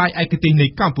វិទ្យាល័យឯកទេសនៃ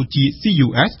កម្ពុជា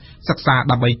CUS សិក្សា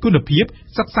ដើម្បីគុណភាព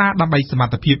សិក្សាដើម្បីសម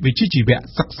ត្ថភាពវិជ្ជាជីវៈ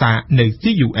សិក្សានៅ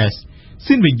CUS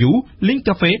ស៊ីនវិញយូលីង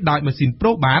កាហ្វេដោយម៉ាស៊ីនប្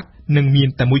រូបាតនឹងមាន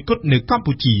តែមួយគត់នៅកម្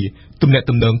ពុជាទំនាក់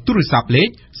ទំនងទូរស័ព្ទលេខ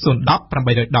010 816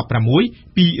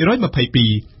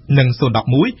 222និង011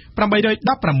 816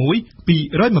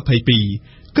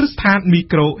 222គ្រឹះស្ថានមី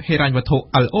ក្រូហិរញ្ញវត្ថុ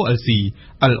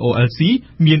LOLC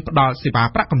មានផ្ដល់សេវា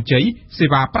ប្រាក់កម្ចីសេ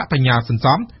វាប្រាក់បញ្ញាសន្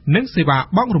សំនិងសេវា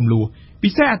បង់រំលោះ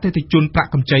ពិសេសអតិថិជនប្រា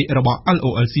ក់កម្ចីរបស់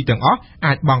LOLC ទាំងអស់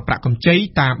អាចបង់ប្រាក់កម្ចី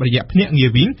តាមរយៈភ្នាក់ងារ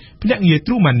វិញភ្នាក់ងារ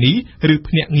True Money ឬ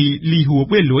ភ្នាក់ងារលីហួរ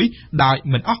វេលុយដោយ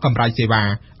មិនអស់កម្រៃសេវា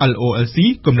LOLC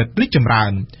គំនិតរីកចម្រើ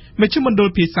នមជ្ឈមណ្ឌល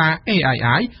ភាសា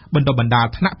AII បណ្ដុះបណ្ដាល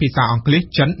ថ្នាក់ភាសាអង់គ្លេស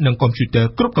ចិននិងកុំព្យូទ័រ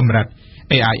គ្រប់កម្រិត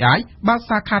AII បាន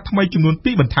សាខាថ្មីចំនួន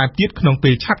2បន្ថែមទៀតក្នុង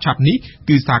ពេលឆាប់ៗនេះ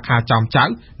គឺសាខាចោមចៅ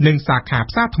និងសាខា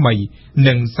ផ្សារថ្មី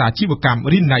និងសាជីវកម្ម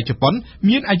រិនណៃជប៉ុន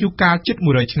មានអាយុកាលជិត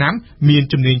100ឆ្នាំមាន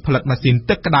ជំនាញផលិតម៉ាស៊ីន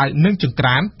ទឹកក្តៅនិងចង្ក្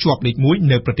រានជាប់លេខ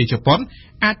1នៅប្រទេសជប៉ុន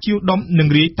អាចជាវដុំនិង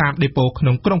រាយតាមដេប៉ូក្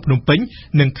នុងក្រុងភ្នំពេញ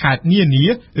និងខេត្តនានា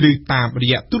ឬតាមរ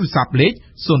យៈទូរស័ព្ទលេខ012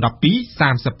 35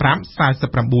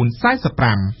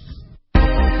 49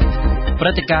 45 ព្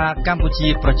រឹត្តិការណ៍កម្ពុជា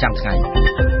ប្រចាំថ្ងៃ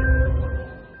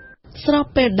ស្រប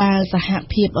ពេលដែលសហ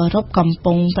ភាពអឺរ៉ុបកំ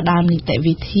ពុងផ្ដើមនីតិ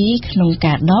វិធីក្នុង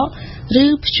ការដកឬ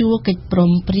ព្យួរកិច្ចព្រ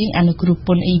មព្រៀងអនុគ្រោះព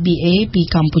ន្ធ EBA ពី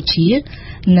កម្ពុជា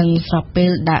និងស្របពេ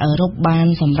លដែលអឺរ៉ុបបាន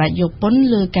សម្រេចយកពន្ធ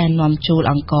លើការនាំចូល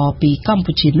អង្ករពីកម្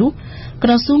ពុជានោះក្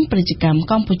រសួងពាណិជ្ជកម្ម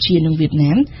កម្ពុជានិងវៀត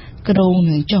ណាមក្រុង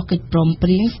នឹងចុះកិច្ចព្រមព្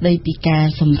រៀងស្ដីពីការ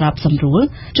សម្របសម្រួល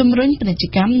ជំរុញពាណិជ្ជ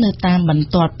កម្មនៅតាមបន្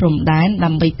ទាត់ព្រំដែនដើ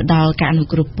ម្បីផ្ដល់ការអនុ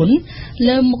គ្រោះពន្ធ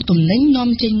លើមុខទំនិញនាំ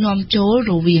ចេញនាំចូល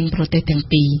រវាងប្រទេសទាំង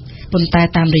ពីរប៉ុន្តែ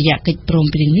តាមរយៈកិច្ចព្រម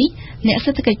ព្រៀងនេះអ្នក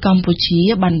សេដ្ឋកិច្ចកម្ពុជា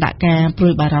បានដាក់ការព្រួ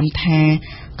យបារម្ភថា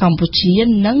កម្ពុជា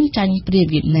នឹងចាញ់ប្រៀប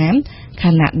វៀតណាមខ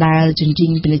ណៈដែលជញ្ជី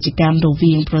ងពាណិជ្ជកម្មរ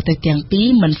វាងប្រទេសទាំងពីរ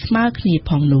មិនស្មើគ្នា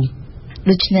ផងនោះ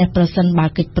ដូច្នេះប្រសិនបើ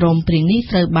កិច្ចព្រមព្រៀងនេះ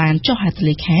ត្រូវបានចុះហត្ថ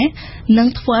លេខានឹង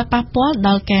ធ្វើឲ្យប៉ះពាល់ដ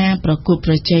ល់ការប្រកួត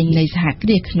ប្រជែងនៃសហគ្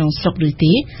រាសក្នុងស្រុកឬ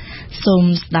ទេសូម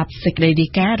ស្ដាប់សេចក្តីរា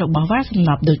យការណ៍របស់វ៉ាសំណ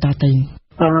ប់ដូចតទៅ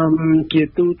ជា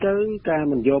ទូទៅការ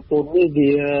មិនយកពន្ធនេះ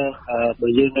វាបើ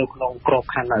យើងនៅក្នុងក្រប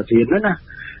ខ័ណ្ឌអាស៊ានណា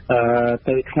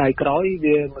ទៅថ្ងៃក្រោយ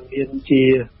វាមិនមានជា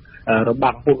រ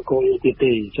បាំងពន្ធគោលទៀត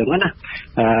ទេអញ្ចឹងណា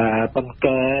ប៉ុន្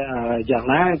តែយ៉ាង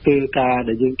ណាគឺការ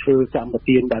ដែលយើងធ្វើសម្ប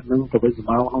ទានបែបហ្នឹងទៅវិញទៅ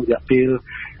មកក្នុងរយៈពេល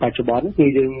បច្ចុប្បន្នគឺ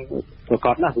យើងប្រ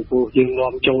កាសណាស់ពីព្រោះយើង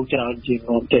នាំចូលច្រើនជាង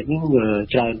នាំចេញ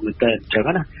ច្រើនមែនតើអញ្ចឹង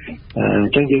ណាអ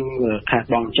ញ្ចឹងយើងខាត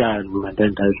បង់ច្រើនមែនតើ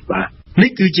ទៅបាទ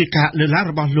នេះគឺជាការលើកឡើង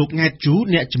របស់លោកង៉ែតជូ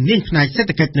អ្នកជំនាញផ្នែកសេដ្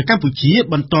ឋកិច្ចនៅកម្ពុជា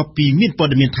បន្ទាប់ពីមានព័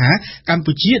ត៌មានថាកម្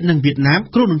ពុជានិងវៀតណាម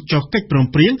គ្រោងនឹងចុះកិច្ចព្រម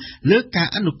ព្រៀងលើការ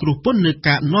អនុគ្រោះពន្ធលើ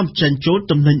ការនាំចេញចូល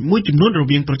ទំនិញមួយចំនួនរ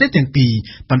វាងប្រទេសទាំងពីរ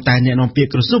ប៉ុន្តែអ្នកនាំពាក្យ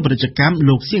ក្រសួងពាណិជ្ជកម្ម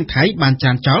លោកសៀងថៃបាន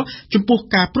ចានចោលចំពោះ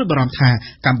ការព្រួយបារម្ភថា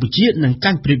កម្ពុជានឹង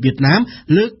ចាញ់ប្រៀបវៀតណាម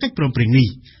លើកិច្ចព្រមព្រៀងនេះ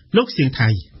លោកសៀងថៃ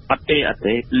អត់ទេ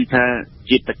គឺថា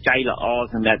ជាបច្ច័យល្អ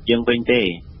សម្រាប់យើងវិញទេ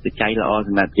វិច័យល្អស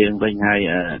ម្រាប់យើងវិញហើយ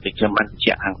តែខ្ញុំបានបញ្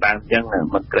ជាក់ខាងដើមអញ្ចឹង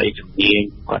មន្ត្រីជំនាញ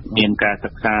គាត់មានការ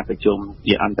សិក្សាប្រជុំ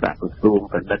ជាអន្តរក្រសួង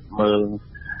ពិនិត្យមើល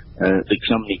ដូចខ្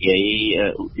ញុំនិយាយ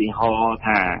ឧទាហរណ៍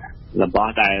ថារប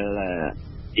ស់ដែល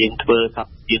យើងធ្វើសព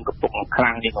យើងកំពុងខ្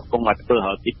លាំងយើងកំពុងតែធ្វើ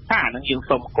ហើយទីផ្សារហ្នឹងយើង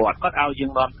សុំគាត់ឲ្យយើ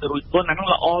ងនាំទៅរួចខ្លួនអាហ្នឹង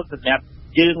ល្អសម្រាប់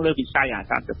យើងលើវិស័យអា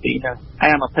32ហ្នឹងហើយ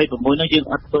អា26ហ្នឹងយើង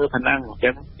អត់ធ្វើប៉ុណ្ណឹងអញ្ចឹ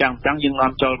ងចាំយើង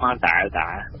នាំចូលមកតែអ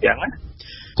ញ្ចឹងណា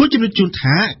គូជំនុំជូន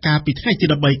ថាកាលពីថ្ងៃទី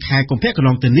13ខែកុម្ភៈកន្ល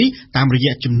ងទៅនេះតាមរ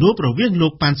យៈជំនួបរវាងលោ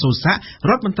កប៉ាន់សូសាក់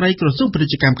រដ្ឋមន្ត្រីក្រសួងពាណិ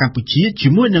ជ្ជកម្មកម្ពុជាជា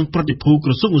មួយនឹងប្រតិភូក្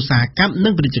រសួងឧស្សាហកម្មនិ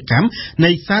ងពាណិជ្ជកម្មនៃ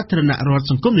សាធារណរដ្ឋ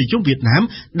សង្គមនិយមវៀតណាម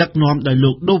ដឹកនាំដោយ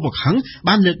លោកដូវ៉ាខឹង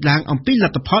បានលើកឡើងអំពីល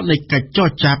ទ្ធផលនៃកិច្ចចរ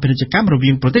ចាពាណិជ្ជកម្មរ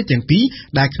វាងប្រទេសទាំងពីរ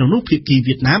ដែលក្នុងនោះភាគី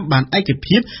វៀតណាមបានឯក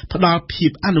ភាពផ្ដល់ភា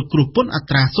ពអនុគ្រោះពន្ធអ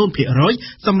ត្រា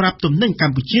 0% សម្រាប់ទំនិញក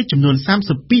ម្ពុជាចំនួន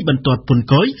32បន្ទាត់ពន្ធ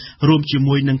គយរួមជា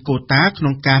មួយនឹងកូតាក្នុ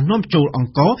ងការនាំចូលអង្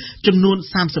គចំនួន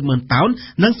 30,000 តោន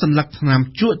និងសន្លឹកថ្នាំ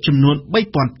ជក់ចំនួន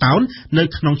 3,000 តោននៅ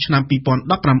ក្នុងឆ្នាំ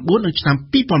2019និងឆ្នាំ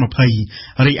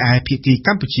2020រីឯភាគីក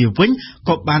ម្ពុជាវិញ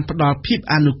ក៏បានផ្ដល់ភាព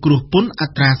អនុគ្រោះពន្ធអ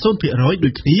ត្រា 0% ដូ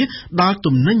ចគ្នាដល់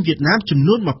ទំនិញវៀតណាមចំ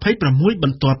នួន 26 ប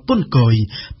ន្ទាត់ពន្ធគយ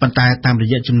ប៉ុន្តែតាមរ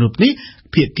យៈជំនួបនេះ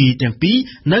ភាគីទាំងពីរ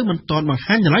នៅមិនទាន់បង្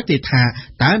ហាញឡើយទេថា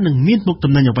តើនឹងមានមុខ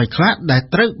ទំនិញអ្វីខ្លះដែល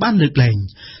ត្រូវបានលើកលែង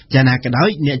យ៉ាងណាក៏ដោយ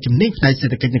អ្នកជំនាញផ្នែកសេ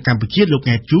ដ្ឋកិច្ចនៅកម្ពុជាលោក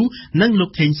ង៉ែតជូនិងលោក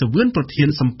ថេងសវឿនប្រធាន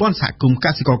សម្ព័ន្ធសហគមន៍ក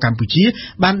សិករកម្ពុជា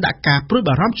បានដាក់ការព្រួយ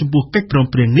បារម្ភចំពោះកិច្ចព្រម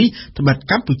ព្រៀងនេះត្បិត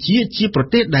កម្ពុជាជាប្រ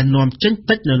ទេសដែលនាំចេញ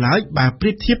តិចនៅឡើយបើប្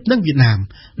រៀបធៀបនឹងវៀតណាម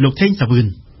លោកថេងសវឿន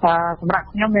សម្រាប់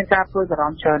ខ្ញុំមានការព្រួយបារ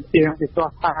ម្ភច្រើនជាងពីព្រោះ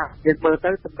ថាយើងមើលទៅ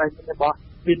សម្ដែងរបស់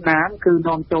វៀតណាមគឺ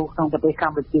នាំចូលក្នុងប្រទេសក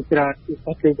ម្ពុជាច្រើនពិ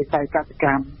សេសគឺវិស័យកសិក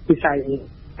ម្មវិស័យ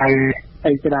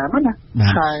អីច្រើនណា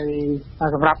ហើយ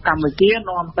សម្រាប់កម្ពុជា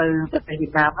នាំទៅប្រទេសវៀ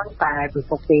តណាមហ្នឹងតែប្រ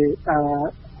ភពគេ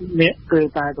នេះគឺ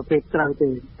តែប្រភេទស្រូវទេ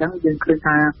អញ្ចឹងយើងឃើញ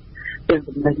ថាเป็น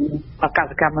ទំនិញក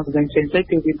សិកម្មនិងទំនិញផ្សេងៗ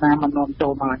គឺវៀតណាមបាននាំចូ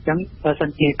លមកអញ្ចឹងបើសិ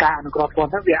នជាការអនុគ្រោះពន្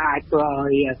ធហ្នឹងវាអាចធ្វើ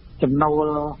ឲ្យចំណូល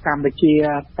កម្ពុជា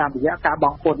តាមរយៈការប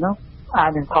ង់ពន្ធហ្នឹងអា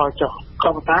ចនឹងថយចុះក៏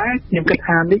ប៉ុន្តែខ្ញុំគិត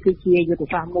ថានេះគឺជាយុទ្ធ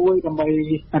សាស្ត្រមួយដើម្បី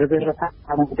រវាងរដ្ឋាភិ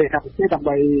បាលនិងប្រទេសកម្ពុជាដើម្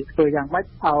បីធ្វើយ៉ាងម៉េចឲ្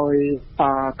យ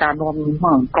ការនាំ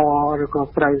អង្គឬក៏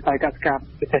ស្រូវតែកសិកម្ម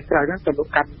ពិសេសស្រូវហ្នឹងទៅ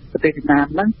កាន់ប្រទេសវៀតណាម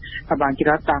ហ្នឹងបានច្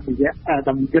រើនតាមរយៈ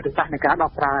យុទ្ធសាស្ត្រនៃការ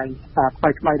ដោះស្រាយ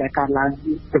ថ្មីៗដែលកើតឡើង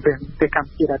រវាងប្រទេសកម្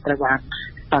ពុជាដែលត្រូវបាន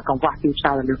កង្វះទីផ្សា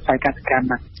រលើវិស័យកសិកម្ម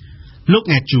ហ្នឹងលោក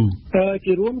ង៉ែជូ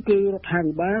ជារួមគឺរដ្ឋា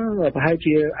ភិបាលប្រហែល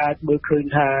ជាអាចមើលឃើញ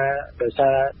ថាដោយសា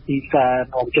រទីផ្សារ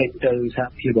នាំចេញទៅសហ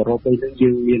ភាពអឺរ៉ុបវិញនឹងយើ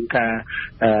ងមានការ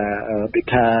ដូច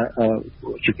ថា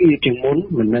ជំនាញជាងមុន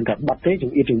មិនមែនថាបាត់ទេ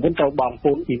ជំនាញជាងមុនទៅបងព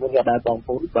ន្ធពីមុនក៏ដែរបងព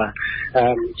ន្ធបាទអ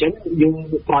ញ្ចឹងយើង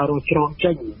ប្រើរកច្រង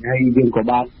ចេញហើយយើងក៏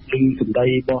បានឮសម្ដី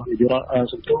របស់នាយករដ្ឋ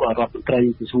សំទោសរដ្ឋមន្ត្រី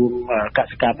ក្រសួងក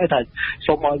សិកម្មថា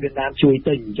សូមឲ្យវៀតណាមជួយ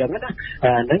ទិញអញ្ចឹងណា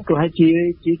ហ្នឹងក៏ហើយ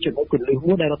ជាចំណុចគន្លឹះ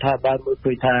មួយដែលរដ្ឋាភិបាលមើល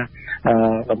ឃើញថា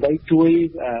ដើម្បីជួយ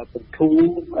បន្ធូរ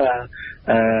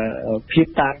ភាព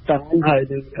តានតឹងហើយ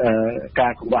នឹងកា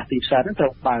រកង្វះទីផ្សារហ្នឹងត្រូ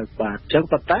វបើកបាទអញ្ចឹង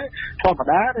ប៉ុន្តែធម្ម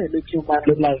តាដូចខ្ញុំបាន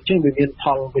លើកឡើងចឹងវាមានផ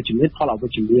លវិជ្ជមានផលអវិ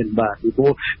ជ្ជមានបាទពីព្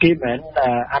រោះគេមិន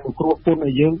អនុគ្រោះពន្ធ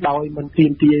ឲ្យយើងដោយមិនទា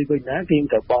មទារវិញណាគេ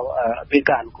ទៅបោះមាន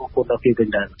ការអនុគ្រោះពន្ធដល់គេវិញ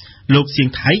ដែរលោកសៀង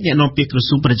ថៃអ្នកនាំពាក្យក្រ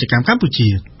សួងពាណិជ្ជកម្មកម្ពុជា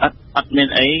អត់មាន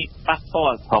អីប៉ះពា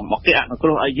ល់ផងមកគេអនុគ្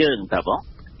រោះឲ្យយើងតើបង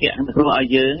គេអនុគ្រោះឲ្យ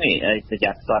យើងឯងប្រ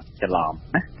យ័ត្នស្ទាត់ច្រឡំ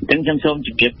ណាអញ្ចឹងខ្ញុំសូមជ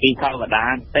ម្រាបពីខវតា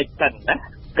បន្តិចសិនណា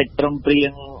កិច្ចព្រមព្រៀ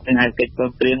ងនឹងហើយកិច្ចព្រ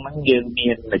មព្រៀងហ្នឹងយើងមា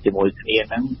នជាមួយគ្នា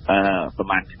ហ្នឹងប្រ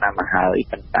ហែលឆ្នាំមកហើយ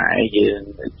ប៉ុន្តែយើង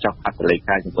ចុះហត្ថលេ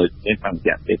ខាជាមួយគ្នាក្នុងរ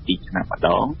យៈពេល2ឆ្នាំម្ដ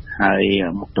ងហើយ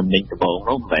មុខទំនិញដំបូង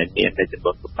នោះមិនមែនមានតែចំ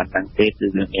នួនប៉ុណ្ណឹងទេគឺ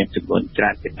មានចំនួនច្រើ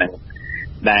នជាងហ្នឹង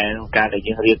ដែលការដែល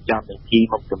យើងរៀបចំបញ្ជី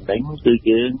មុខទំនិញគឺ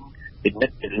យើងពិនិ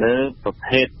ត្យទៅលើប្រ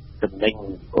ភេទទំនិ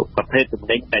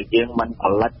ញដែលយើងមិនផ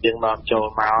លិតយើងនាំចូល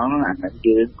មកអាហ្នឹង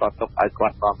យើងក៏ទុកឲ្យគា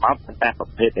ត់នាំមកប៉ុន្តែប្រ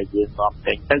ភេទដែលយើងនាំ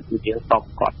ចេញទៅគឺយើងសុំ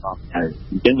គាត់នាំទៅ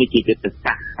អញ្ចឹងវាជាយុទ្ធ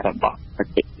សាស្ត្ររបស់ប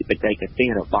ច្ចេកទេស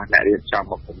របស់អ្នករៀបចំ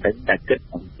មុខទំនិញដែលគិត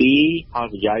អំពីផល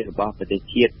ប្រយោជន៍របស់ប្រទេស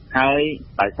ជាតិហើយ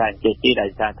ដោយសារអញ្ចឹងដោ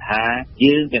យសារថា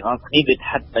យើងទាំងអស់គ្នាវាស្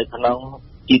ថិតនៅក្នុង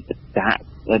ជាតិសហ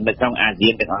នៅក្នុងអាស៊ា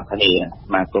នទាំងអស់គ្នាស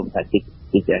មាគមសហជីព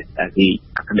អាស៊ី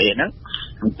អាគ្នេយ៍ហ្នឹង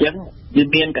អញ្ចឹងវា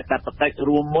មានកាតព្វកិច្ច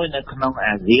រួមមួយនៅក្នុង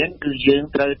អាស៊ានគឺយើង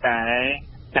ត្រូវតែ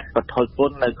ចាត់បន្ថយព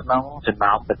ន្ធនៅក្នុងចំ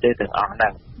ណោមប្រទេសទាំងអស់ហ្នឹ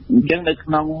ងអញ្ចឹងនៅក្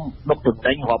នុងមុខទំ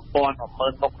និញរាប់ពាន់រាប់ម៉ឺ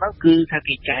នមុខហ្នឹងគឺថា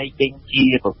គេចែកចេញជា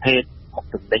ប្រភេទមុខ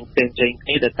ទំនិញផ្សេងគ្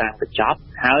នាទៅតាមបញ្ចប់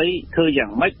ហើយធ្វើយ៉ា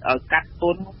ងម៉េចឲ្យកាត់ព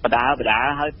ន្ធបដា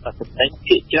ហើយទំនិញ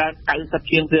ជាច្រើន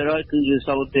90% គឺយូរ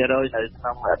 0% នៅក្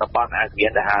នុងតំបន់អាស៊ា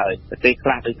នទៅហើយប្រទេសខ្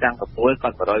លះដូចសិង្ហបុរីគា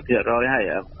ត់ 100% ហើយ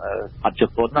អត់ជ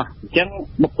ពន្ធនោះអញ្ចឹង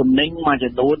មុខទំនិញមួយ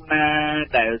ចំនួនណា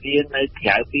ដែលវានៅក្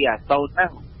រៅពីអាស៊ានហ្នឹ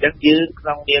ង ចឹងយើងក្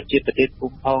នុងនាមជាប្រទេសភូ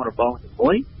មិផងរបងជាមួ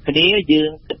យគ្នាយើ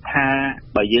ងគិតថា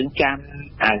បើយើងចាំ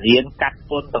អាស៊ានកាត់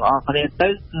ពន្ធទាំងអស់គ្នាទៅ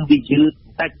គឺវាយឺត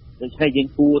តិចដូច្នេះយើង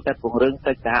គួរតែពង្រឹង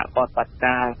កិច្ចសហប្រតិបត្តិ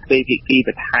ការពីភាគីប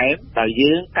ន្ថែមដោយ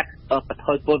យើងកាត់បន្ថ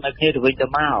យពន្ធឲ្យគ្នាទៅវិញទៅ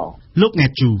មកលោកអ្ន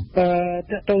កជូតើ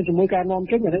ទៅជាមួយការនាំ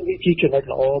ចេញអានេះវាជាចំណុច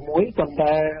ល្អមួយប៉ុន្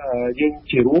តែយើង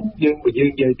ជារួមយើងនិ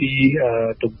យាយពី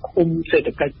ទំហំសេដ្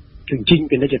ឋកិច្ចជញ្ជីង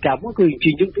ពាណិជ្ជកម្មគឺជញ្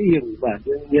ជីងយើងទៀតបាទ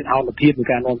យើងមានអនុភាពនៃ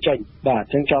ការនាំចេញបាទ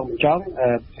អញ្ចឹងចង់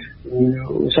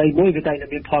ស្អីមួយវាតែ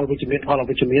មានផលវិជ្ជមាន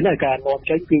ហើយការនាំ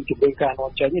ចេញគឺជំរុញការ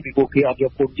នាំចេញពីពួកគេអត់យ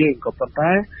កពន្ធយើងក៏ប៉ុន្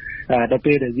តែដល់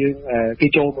ពេលដែលយើងគេ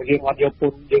ចូលមកយើងអត់យកព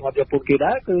ន្ធគេ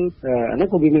ដែរគឺអានោះ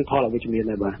ក៏វាមានផលអវិជ្ជមាន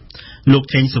ដែរបាទលោក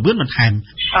ថេងសវឿនបន្ថែម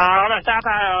ដោយសារ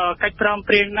តែកិច្ចព្រម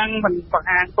ព្រៀងហ្នឹងមិនបង្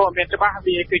ហាញព័ត៌មានច្បាស់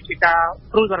វាគឺជាការ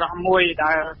ព្រួយបារម្ភមួយ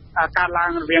ដែលការឡើង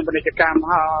រវាងពាណិជ្ជកម្ម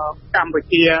កម្ពុ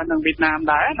ជានិងវៀតណាម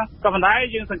ដែរណាក៏ប៉ុន្តែ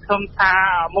យើងសង្ឃឹមថា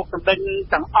មុខសម្ដេច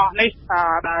ទាំងអស់នេះ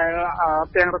ដែល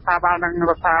ទាំងរដ្ឋាភិបាលនិង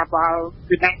រដ្ឋាភិបាល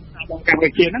វៀតណាមនិងកម្ពុ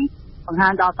ជាហ្នឹងបង្ហា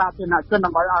ញដល់សាធារណជនដើ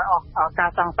ម្បីឲ្យអស់ការ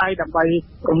សង្ស័យដើម្បី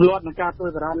រំលត់នឹងការធ្វើ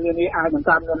បារម្ភនានាឲ្យបន្ត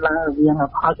មានឡើងរវាង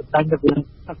ផលសម្ដែងរវាង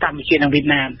កម្ពុជានិងវៀត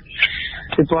ណាម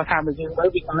ពីព្រោះថាបើយើងមើល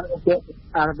វៀតណាមគឺ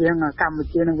រវាងកម្ពុ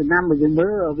ជានិងវៀតណាមបើយើងមើ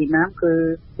លវៀតណាមគឺ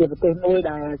ជាប្រទេសមួយ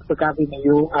ដែលធ្វើការវិនិ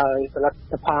យោគឲ្យផលិត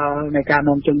ផលនៃការ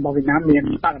នាំចេញរបស់វៀតណាមមាន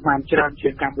បរិមាណច្រើនជា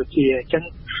ងកម្ពុជាអញ្ចឹង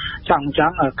ចង់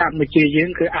កម្ពុជាយើង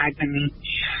គឺអាចនឹង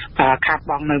ខាត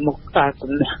បង់នៅមុខ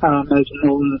នៅចំ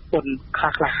នួនពន្ធខ្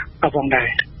លះក៏ផងដែរ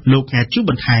លោកអ្នកជួប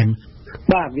បន្ថែម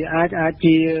បាទវាអាច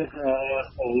ជា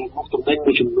មុខទំនិញ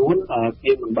មួយចំនួន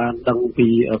គេមិនបានដឹងពី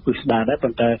ពិស្ដារដែរ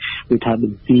ប៉ុន្តែគឺថាប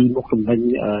ន្ទីមុខទំនិញ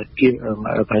ជា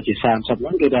ប្រហែលជា30ហ្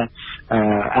នឹងគឺថា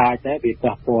អាចតែវា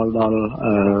ប៉ះពាល់ដល់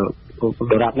ស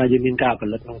ម្រាប់ណាយើងមានការផ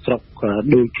លិតក្នុងស្រុក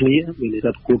ដូចគ្នាមានរ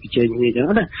ដ្ឋគួរពិជ័យគ្នាអញ្ចឹង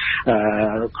ណា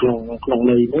ក្នុង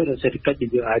ន័យមួយសេដ្ឋកិច្ច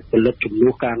យើងអាចផលិតចំនួ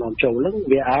នការនាំចូលហ្នឹង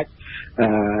វាអាច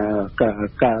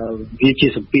វាជា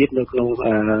សម្ពាធនៅក្នុង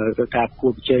ការគួ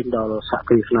រពិជ័យដល់សហ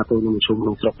គ្រាសខ្នាតតូចនិងមធ្យមក្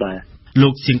នុងស្រុកដែរលោ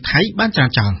កសៀងថៃបានចារ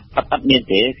ចោលអត់មាន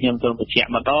ទេខ្ញុំសូមបញ្ជាក់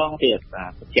ម្ដងទៀតអ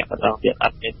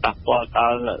ត់មានប៉ះពាល់ដ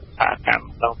ល់សហកម្ម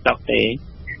ក្នុងស្រុកទេ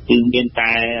គឺមាន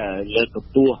តែលើកក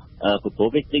ម្ពស់ព្រោះ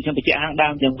វាខ្ញុំបញ្ជាក់ខាងដើ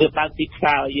មយើងវាបើកទីផ្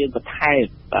សារឲ្យយើងបន្ថែម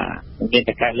បាទមាន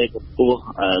តែការលើកកម្ពស់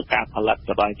ការផលិត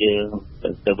របស់យើង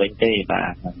ទៅវិញទេបា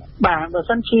ទបើ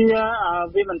សិនជា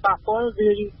វាមិនប៉ះពាល់វា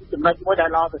ចំណុចមួយដែល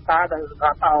ល្អប្រសើរដែលសម្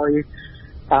រាប់ឲ្យ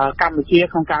កម្ពុជា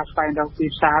ក្នុងការស្វែងរកទី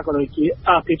ផ្សារក៏ដូចជា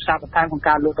ទីផ្សារបន្ថែមក្នុង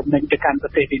ការលក់ទំនិញទៅកាន់ប្រ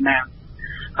ទេសវៀតណាម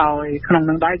ហើយក្នុង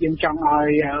នោះដែរយើងចង់ឲ្យ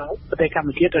ប្រទេសកម្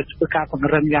ពុជាត្រូវធ្វើការព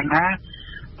ង្រឹងយ៉ាងណា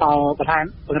បន្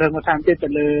ថែមទៀតទៅ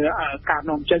លើការ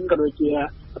នាំចេញក៏ដូចជា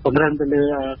ពង្រឹងទៅលើ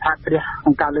សហគ្រាសក្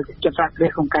នុងការលើកទឹកចិត្តសហគ្រាស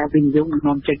ក្នុងការវិនិយោគនិង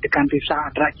នាំចេញទៅកាន់ទីផ្សារអ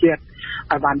ន្តរជាតិ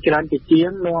ឲ្យបានច្រើនជាង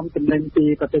នាំចំណេញពី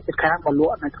ប្រទេសជិតខាងមកល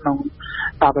ក់នៅក្នុង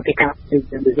ប្រទេសកម្ពុ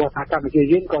ជាដូចថាកម្ពុជា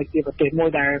យើងក៏ជាប្រទេសមួយ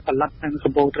ដែលផលិតនិងស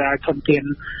ម្បូរត្រីធនធាន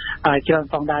ច្រើន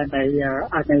ផងដែរនៃ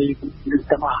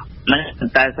ទាំងអស់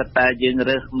តែតែយើង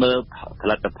រើសមើលផ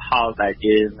លិតផលដែល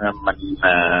យើងមិន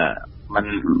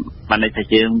ន័យថា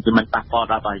យើងមិនប៉ះពាល់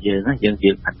ដល់របស់យើង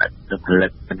យើងផ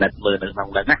លិតមើលនៅក្នុង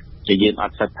ហ្នឹងណាជាយើងអ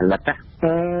ត់សិតផលិតណា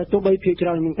ទោះបីភាគច្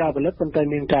រើនមានការផលិតប៉ុន្តែ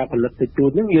មានការផលិតតិចតួច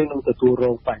ហ្នឹងយើងនឹងទទួលរ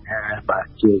ងបញ្ហាបាទ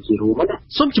ជារួមណា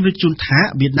សូមជម្រាបជូនថា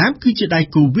វៀតណាមគឺជាដៃ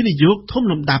គូវិនិយោគធំ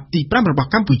លំដាប់ទី5របស់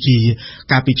កម្ពុជា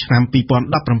កាលពីឆ្នាំ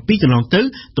2017កន្លងទៅ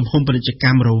ទំហំពាណិជ្ជក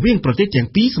ម្មរវាងប្រទេសទាំង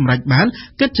ពីរសម្រេចបាន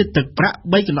គិតជាទឹកប្រាក់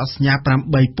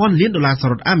3.8 លានដុល្លារសហ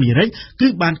រដ្ឋអាមេរិកគឺ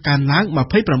បានកើនឡើង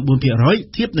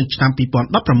 29% ធៀបនឹងឆ្នាំ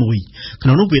2016ក្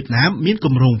នុងនោះវៀតណាមមានគ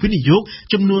ម្រោងវិនិយោគ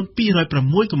ចំនួន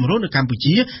206គម្រោងនៅកម្ពុ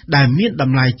ជាដែលមានត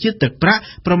ម្លៃជាទឹកប្រាក់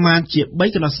ប្រមាណជា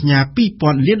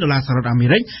 3.2 លានដុល្លារសហរដ្ឋអាមេ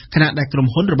រិកខណៈដែលក្រុម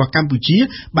ហ៊ុនរបស់កម្ពុជា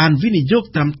បានវិនិយោគ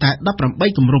ត្រឹមតែ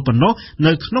18គម្រោងប៉ុណ្ណោះ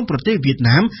នៅក្នុងប្រទេសវៀត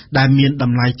ណាមដែលមានត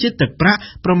ម្លៃជាទឹកប្រាក់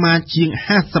ប្រមាណជាង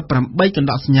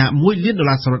 58.1 លានដុល្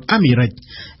លារសហរដ្ឋអាមេរិក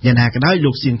យ៉ាងណាក៏ដោយ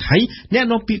លោកសៀងថៃអ្នក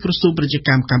នាំពាក្យក្រសួងពាណិជ្ជក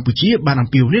ម្មកម្ពុជាបានអំ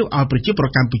ពាវនាវឲ្យប្រជាពលរ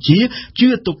ដ្ឋកម្ពុជាជឿ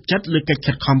ទុកចិត្តលើកិច្ច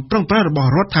ខិតខំប្រឹងប្រែងរបស់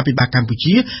រដ្ឋាភិបាលកម្ពុ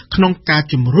ជាក្នុងការ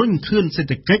ជំរុញខឿនសេ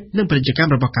ដ្ឋកិច្ចនិងពាណិជ្ជកម្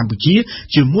មរបស់កម្ពុជា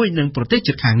ជាមួយនឹងប្រទេស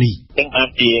ជិតខាងនេះទាំងអាច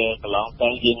ជាកន្លងទៅ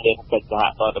យើងមានកិច្ចសហ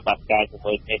ប្រតិបត្តិការជា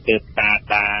មួយគ្នាទើប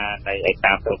តានៃឯក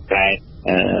តាមប្រកែក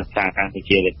សារកម្ពុ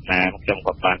ជាវៀតណាមខ្ញុំ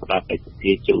ក៏បានផ្ដល់បេក្ខ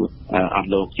ភាពជូនអស់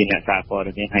លោកជាអ្នកសារព័ត៌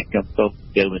មានឲ្យខ្ញុំសូម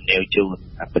ជឿវិនិយោគជូន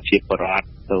ប្រជាពលរដ្ឋ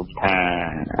សូមថា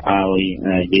ឲ្យ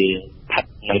យើងស្ថិត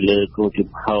នៅលើគោលជំ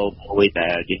ហរមួយដែ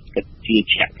លយើងគិតជា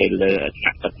ជាក់ទៅលើអ្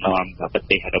នកដឹកនាំប្រ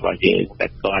ទេសរបស់យើងតែ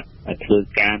គាត់ធ្វើ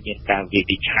ការមានការវិ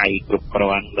និច្ឆ័យគ្រប់គ្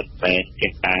រាន់មិនមែន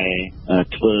ចេះតែ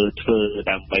ធ្វើ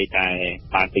ដើម្បីតែ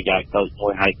បានប្រយោជន៍តូចមួ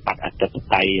យឲ្យបាត់អធិប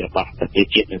តេយ្យរបស់ប្រទេស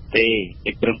ជាតិនោះទេ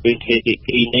ទីក្រុងវិទ្យា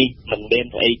គីនេះមិនមាន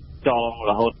ស្អីចង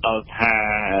រហូតដល់ថា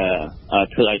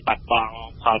ធ្វើឲ្យបាត់បង់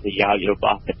ផលប្រយោជន៍រប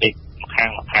ស់ប្រទេស ខាង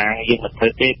យើងមិនធ្វើ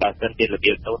ទេបើសិនជារ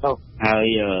បៀបនោះហើយ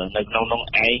នៅក្នុងនោះ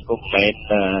ឯងក៏មិនមែន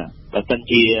បើសិន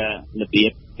ជារបៀ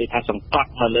បគេថាសង្កត់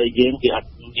មកលើយើងគឺអត់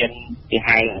មានគេ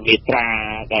ហៅមេត្រា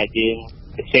ដែលយើង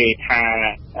សេថា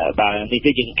បើនេះ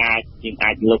គឺយើង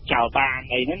អាចលុបចោលបាន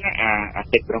អីហ្នឹងណាអា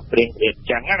ទឹកប្រឹងប្រែងវាអញ្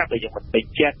ចឹងណាបើយើងមិនពេញ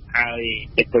ចិត្តហើយ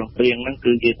ទឹកប្រឹងប្រែងហ្នឹង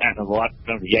គឺយើងអនុវត្តក្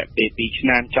នុងរយៈពេល2ឆ្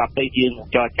នាំចប់ទៅយើង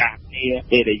ចរចាគ្នា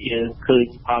ពេលដែលយើងឃើញ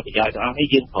ផលប្រយោជន៍ទាំងអស់នេះ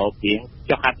យើងប្រហែល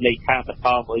ចុះហត្ថលេខាបន្ត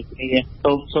មួយគ្នា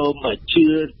សូមជឿ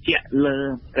ជាក់លើ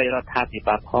រដ្ឋាភិ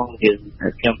បាលផងយើង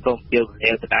ខ្ញុំសូមជឿ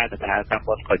លើដដែលតាម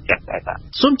ប៉ុនក៏ចាត់ដែរបាទ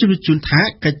សូមជម្រាបជូនថា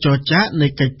កិច្ចចរចានៃ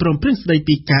កិច្ចព្រមព្រៀងស្តី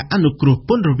ពីការអនុគ្រោះព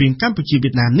ន្ធរវាងកម្ពុជាវៀ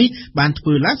តណាមនេះបានធ្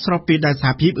វើឡើងស្របពេលដែលស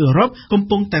ហភាពអឺរ៉ុបកំ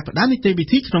ពុងតែផ្តល់នីតិវិ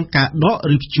ធីក្នុងការដក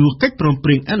ឬព្យួរកិច្ចព្រមព្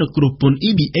រៀងអនុគ្រោះពន្ធ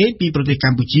EBA ពីប្រទេសក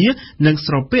ម្ពុជានិង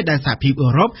ស្របពេលដែលសហភាពអឺ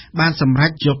រ៉ុបបានសម្រេ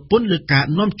ចយកពន្ធលើការ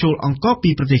នាំចូលអង្ករពី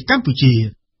ប្រទេសកម្ពុជា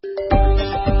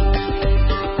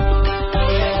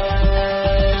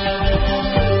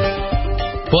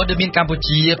ព័ត៌មានកម្ពុ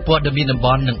ជាព័ត៌មានតំប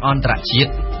ន់និងអន្តរជាតិ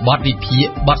បទវិភាគ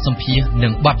បទសម្ភាសន៍និ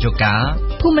ងបទយោការ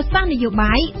ភូមិសាស្ត្រនយោ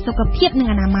បាយសុខភាពនិង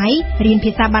អនាម័យរៀន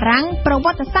ភាសាបារាំងប្រវ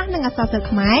ត្តិសាស្ត្រនិងអក្សរសិល្ប៍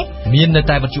ខ្មែរមាននៅ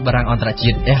តែវិទ្យុបារាំងអន្តរជា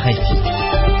តិ RFI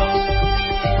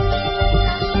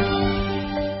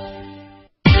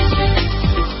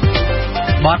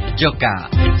បទយោការ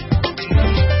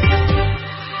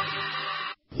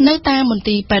នៅតាមមន្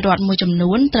ទីរពេទ្យរដ្ឋមួយចំ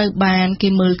នួនត្រូវបានគេ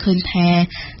មើលឃើញថា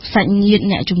សាច់ញាតិ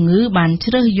អ្នកជំងឺបាន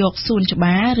ជ្រើសយកសួនច្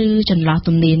បារឬចន្លោះ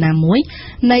ទំនេរណាមួយ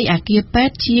នៃអគារពេ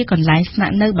ទ្យជាកន្លែងស្នា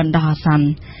ក់នៅបណ្ដោះអាសន្ន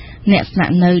អ្នកស្នា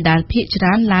ក់នៅដែលភាគច្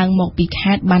រើនឡើងមកពី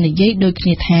ខេត្តបាននិយាយដូចគ្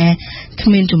នាថាគ្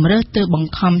មានជំរើសទើបប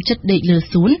ង្ខំចិត្តដេកលើ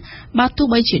សួនបើទោះ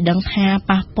បីជាដឹងថា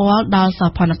ប៉ះពាល់ដល់សោ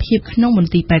ភ័ណភាពក្នុងម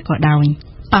ន្ទីរពេទ្យក៏ដោយ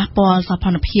ប៉ះពាល់សោភ័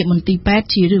ណភាពមន្ទីរពេទ្យ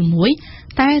ជារឿងមួយ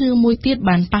តែរឿងមួយទៀត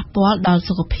បានប៉ះពាល់ដល់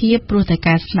សុខភាពព្រោះតែ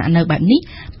ការស្នាក់នៅបែបនេះ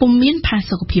ពុំមានផា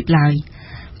សុខភាពឡើយ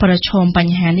ប្រឈមប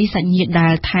ញ្ហានេះសាច់ញាតិដែ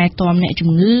លថែទាំអ្នកជំ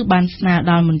ងឺបានស្នើ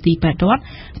ដល់មន្ទីរពេទ្យរដ្ឋ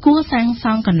គួរសាងស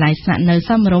ង់កន្លែងស្នាក់នៅស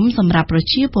មរម្យសម្រាប់ប្រ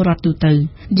ជាពលរដ្ឋទូទៅ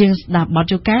យើងស្ដាប់បទ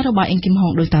យោការរបស់អេងគឹមហុ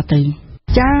ងដូចតទៅ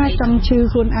ចាចង់ជឿ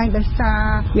ខ្លួនឯងដោយសារ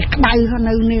វាក្តៅ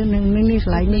នៅនេះក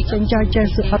ន្លែងនេះចេញចើ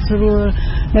សុខអត់ស្រួល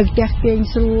នៅផ្ទះគេង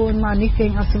ស្រួលមកនេះគេ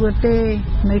ងអត់ស្រួលទេ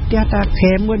នៅផ្ទះតាក្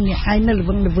រែមួយនេះឯងនៅល្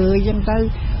វឹងល្វើយអញ្ចឹងទៅ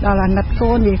ដល់អាណិត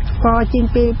កូនវាកជាង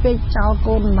ពេលពេកចោល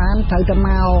កូនមិនបានត្រូវតែម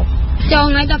កចង់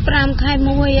ឲ្យ15ខែ1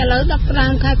ឥឡូវ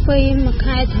15ខែ2មួយ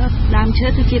ខែថប់ដើមឈើ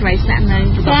គឺជារៃសាក់នៅ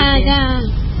ចា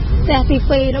ផ្ទះទី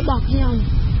2របស់ខ្ញុំ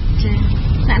ចា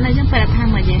សាក់នៅចឹងពេលថា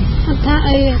មកយ៉ាងអត់ថា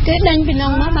អីគេដេញពីន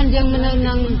ងមកបានយើងមកនៅ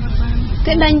នឹង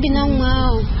គេដេញពីនងម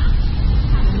ក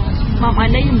ឲ្យ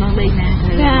ដេញមកដេញណា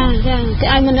ចាគេ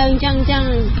ឲ្យមកនៅអញ្ចឹង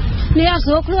នេះអត់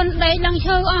ស្រួលខ្លួនដេកឡើង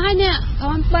ឈើអស់ហើយនេះអ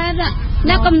ត់បែត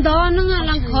អ្នកកំដរហ្នឹង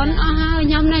ឡើងគ្រុនអស់ហើយ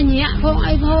ខ្ញុំនៅញាក់ផង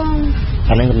អីផង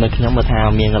អាហ្នឹងនៅខ្ញុំបើថា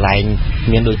មានកន្លែង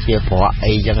មានដូចជាប្រក់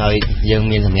អីចឹងហើយយើង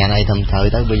មានសម្ញានអីធំត្រូវ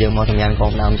ទៅបើយើងមកសម្ញានក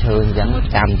ងដើមឈើអញ្ចឹង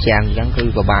តាមជាងអញ្ចឹងគឺ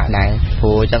ពិបាកដែរព្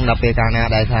រោះអញ្ចឹងដល់ពេលកាលណា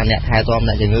ដែលថាអ្នកថែទាំ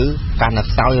អ្នកជំងឺកាន់តែ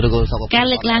ខ្សោយឬក៏សុខភាពការ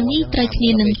លើកឡើងនេះត្រូវគ្នា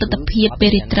នឹងទស្សនវិជ្ជាពេល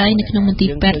រាត្រីនៅក្នុងមន្ទី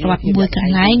រពេទ្យរដ្ឋមួយក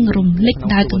ន្លែងរំលេច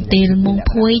ដោយកន្ទេលមុង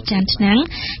ភួយចានឆ្នាំង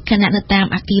ខណៈនៅតាម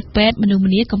អគារពេទ្យមនុស្ស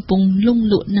ម្នាកំពុងលង់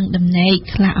លក់នឹងដំណេក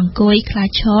ខ្លះអង្គុយខ្លះ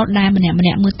ឈរដែលម្នាក់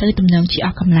មើលទៅទំនងជាអ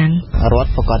ស់កម្លាំងរដ្ឋ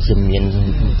ប្រកាសជាមាន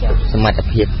សមត្ថ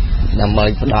ភាពដើម្បី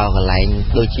ផ្ដល់កន្លែង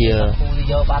ដូចជា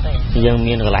យើង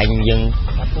មានកន្លែងយើង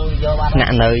ស្នា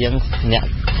ក់នៅយើងអ្នក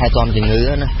ថែទាំជំងឺ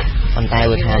ណាប៉ុន្តែ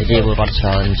វាថាជាពលរដ្ឋច្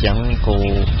រើនអញ្ចឹងក៏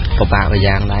ពិបាកប្រ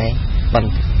យ៉ាងដែរប៉ុន្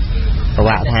តែពិ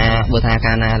បាកថាបើថា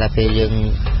កាលណាដែលពេលយើង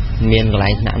មានកន្លែ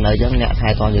ងស្នាក់នៅអញ្ចឹងអ្នកថែ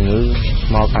ទាំជំងឺ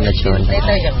មកកាន់តែច្រើន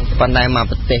ប៉ុន្តែមក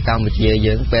ប្រទេសកម្ពុជា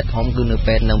យើងពេទ្យធំគឺនៅ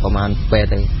ពេទ្យនឹងប្រមាណពេទ្យ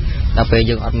ទេដល់ពេល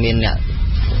យើងអត់មានអ្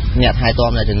នកថែ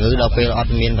ទាំអ្នកជំងឺដល់ពេលអ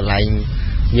ត់មានកន្លែង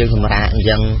យើងសម្រាប់អញ្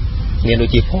ចឹងមានដូច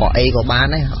ជាប្រក់អីក៏បាន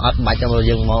ដែរអត់បាច់ចាំ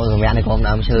យើងមកសម្រាប់នៅក្រុម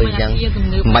ដើមឈើអញ្ចឹង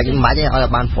មិនបាច់ទេឲ្យ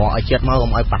បានប្រក់ឲ្យចិត្តមក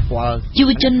កុំឲ្យប៉ះពាល់យុ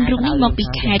វជនរូបនេះមកពី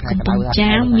ខេត្តកំពង់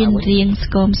ចាមមានរាង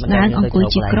ស្គមស្ដើងអង្គុយ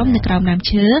ជាក្រុមនៅក្រោមដើម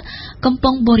ឈើកំពុ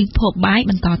ងបរិភោគបាយ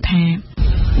បន្តថា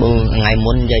បើថ្ងៃ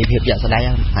មុននិយាយភាពជាក់ស្ដែង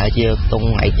ហើយជាតុង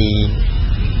ថ្ងៃទី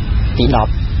10 11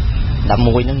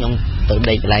ហ្នឹងខ្ញុំទៅ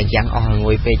ដេកកន្លែងចាំងអស់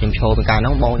ងួយពេកខ្ញុំឈរពីកាលហ្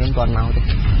នឹងបងខ្ញុំគាត់មកទេ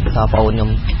តើបងខ្ញុំ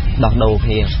ដោះដូរ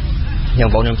គ្នាខ្ញុំ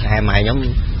បងខ្ញុំខែម៉ែខ្ញុំ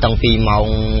តាំងពីម៉ោង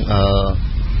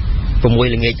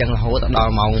6ល្ងាចចឹងរហូតដ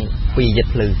ល់ម៉ោង2យប់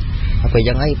ភ្លឺហើយពេល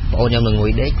ចឹងហើយបងខ្ញុំនឹងងួ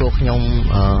យដេកគោះខ្ញុំ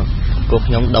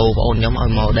ដូរបងខ្ញុំឲ្យ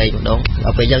មកដេកម្ដងដ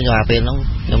ល់ពេលចឹងដល់ពេលហ្នឹង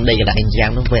ខ្ញុំដេកកន្លែងចាំ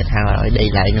ងហ្នឹងពេលថាឲ្យដេក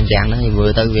កន្លែងខ្ញុំចាំងហ្នឹងមើ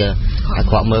លទៅវាអា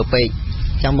ក្រក់មើលពេក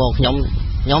ចឹងមកខ្ញុំ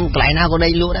កន្លែងណាក៏ដេ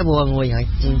កលក់ដែរព្រោះងួយហើយ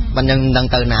ប៉ុន្តែដឹង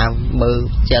ទៅណាមើល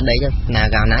ជាដេកណា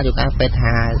កាលណាជួការពេទ្យ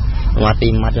ថា mà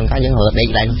tìm mặt trong cái những hồi đây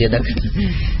lại nóទៀតទៅ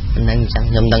ហ្នឹងចឹង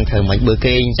ខ្ញុំដឹងធ្វើមិនបើ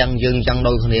គេអញ្ចឹងយើងអញ្ចឹង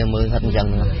ដូចគ្នាមើលហិតអញ្ចឹង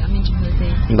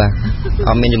បាទអ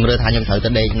ត់មានជំរឿថាខ្ញុំត្រូវទៅ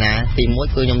ដេកណាទី1គឺ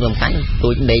ខ្ញុំសំខាន់ទួ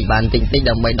ចដេកបានតិចតិច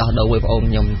ដើម្បីដោះដូរឲ្យបងអូន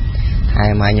ខ្ញុំថែ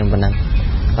ម៉ែខ្ញុំប៉ុណ្ណឹង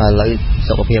ឥឡូវ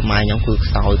សុខភាពម៉ែខ្ញុំគឺ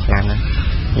ខ្សោយខ្លាំងណាស់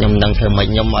ខ្ញុំដឹងធ្វើមិន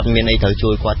ខ្ញុំអត់មានអីត្រូវជួ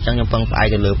យគាត់អញ្ចឹងខ្ញុំពឹងផ្អែក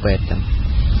ទៅលើពេទ្យអញ្ចឹង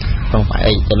ពឹងផ្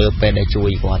អែកទៅលើពេទ្យដែលជួ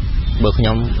យគាត់បើខ្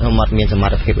ញុំអត់មានសម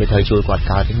ត្ថភាពឲ្យត្រូវជួយគាត់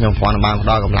កើតខ្ញុំគ្រាន់តែបានផ្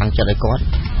ដល់កម្លាំងចិត្តឲ្យគាត់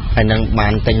ហើយនឹងបា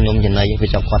នទិញនំចំណីឲ្យ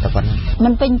ចប់គាត់តែប៉ុណ្ណឹងមិ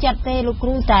នពេញចិត្តទេលោកគ្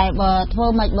រូតែបើធ្វើ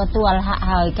មិនបើទួលហាក់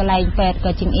ហើយកន្លែងពេទ្យ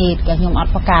ក៏ជាងអេតក៏ខ្ញុំអ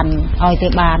ត់ប្រកាន់ឲ្យទៅ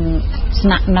បានស្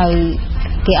នាក់នៅ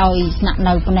គេឲ្យស្នាក់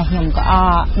នៅប៉ុណ្ណេះខ្ញុំក៏អ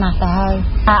ត់ណាស់ទៅហើយ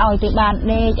ថាឲ្យទៅបាន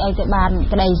ដេកឲ្យទៅបាន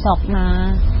ក្តីសុខណា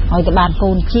ឲ្យទៅបាន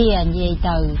កូនជានិយាយ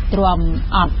ទៅទ្រាំ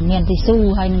អត់មានទីស៊ូ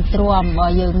ហើយនឹងទ្រាំបើ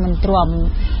យើងមិនទ្រាំ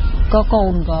ក៏កូ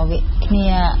នក៏វាគ្នា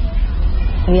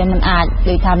វាមិនអាច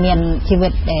ដូចថាមានជីវិ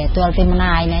តដែលទាល់តែម្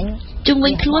នាយហ្នឹងជុំវិ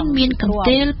ញខ្លួនមានកន្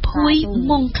ទេលភួយ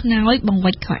មុងខ្នើយបង្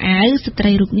វិចខោអាវស្ត្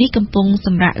រីរូបនេះកំពុងស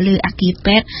ម្រាកលើអគារ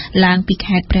ពេទ្យឡើងពី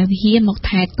ខេត្តព្រះវិហារមក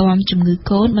ថែទាំជំងឺ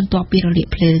កូនបន្ទាប់ពីរលាក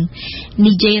ភ្លើង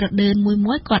និយាយរដើន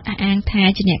មួយគាត់អះអាងថា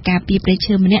ជាអ្នកការពារព្រៃ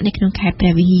ឈើម្នាក់នៅក្នុងខេត្តព្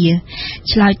រះវិហារ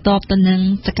ឆ្លើយតបទៅនឹង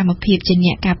សកម្មភាពជាអ្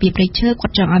នកការពារព្រៃឈើគា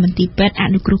ត់ចង់ឲ្យមន្ទីរពេទ្យអ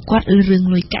នុគ្រោះគាត់រឿង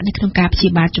លុយកាក់នៅក្នុងការព្យា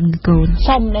បាលជំងឺកូន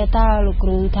សូមដែរតើលោកគ្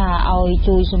រូថាឲ្យ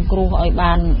ជួយសង្គ្រោះឲ្យ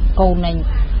បានកូននឹង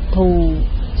ធូរ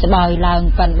ស្បើយឡើង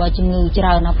ប៉ិនបើជំងឺច្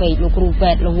រើនណាស់ពេកលោកគ្រូពេ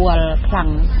ទ្យរវល់ខ្លាំង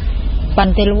ប៉ិន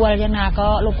តែរវល់យ៉ាងណាក៏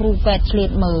លោកគ្រូពេទ្យឆ្លៀត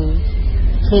មើល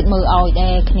ឲ្យដែ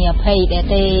រគ្នាភ័យដែរ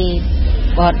ទេ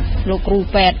គាត់លោកគ្រូ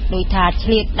ពេទ្យដូចថាឆ្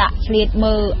លៀតដាក់ឆ្លៀត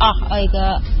មើលអស់អីក៏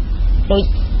ដូច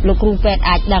លោកគ្រូពេទ្យ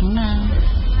អាចដឹងណា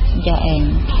ចាឯង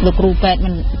លោកគ្រូពេទ្យមិ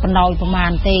នបណ្ដោយប្រមា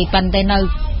ណទេប៉ិនតែនៅ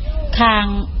ខាង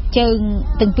ជើង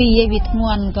ទាំងពីរឯងវាធ្ង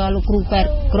ន់ក៏លោកគ្រូពេទ្យ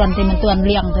គ្រាន់តែមិនទាន់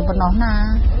លៀងតែប៉ុណ្ណោះណា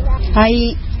ហើយ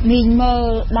មីងមើល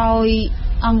ដោយ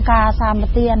អង្គការសាម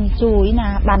ទានជួយណា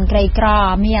បានក្រីក្រ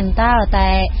មានតើតែ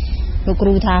លោកគ្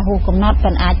រូថាហួសកំណត់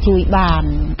មិនអាចជួយបាន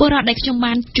ពលរដ្ឋដែលខ្ញុំ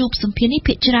បានជួបសម្ភារនេះ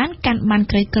ភាគច្រើនកាន់បាន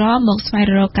ក្រីក្រមកស្វែង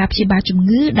រកការព្យាបាលជំ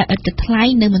ងឺដែលឥតគិតថ្លៃ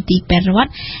នៅមន្ទីរពេទ្យរដ្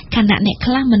ឋខណៈអ្នក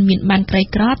ខ្លះមិនមានបានក្រី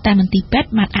ក្រតែមន្ទីរពេទ្យ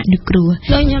បានអនុគ្រោះ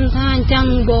ខ្ញុំថាអញ្ចឹង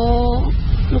ក៏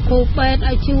លោកគ្រូពេទ្យ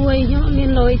ឲ្យជួយខ្ញុំមាន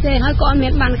លុយទេហើយក៏អត់មា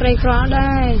នបានក្រីក្រ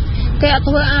ដែរគេអត់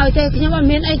ធ្វើឲ្យទេខ្ញុំអត់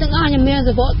មានអីទាំងអស់ខ្ញុំមានស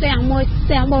វកទាំងមួយ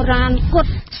ទាំងបុរាណគាត់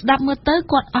ស្ដាប់មើលទៅ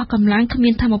គាត់អស់កម្លាំងគ្មា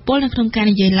នធម៌ពលនៅក្នុងការ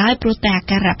និយាយឡើយព្រោះតែអា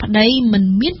ការៈប្តីមិន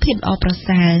មានភាពល្អប្រ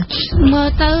សើរមើល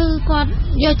ទៅគាត់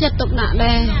យកចិត្តទុកដាក់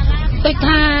ដែរដូច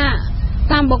ថា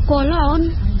តាមបុគ្គលអូន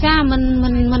ចាមិន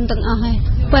ទាំងអស់ទេ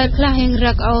ពេលខ្លះយើង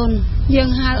រឹកអូនយើង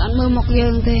ហៅអត់មើលមកយើ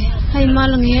ងទេហើយមក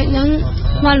ល្ងាចហ្នឹ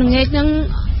ង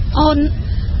អូន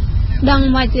ដឹង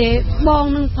មកទេបង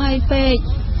នឹងផៃពេក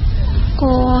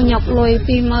ក៏ញប់លុយ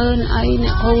 20000 អីអ្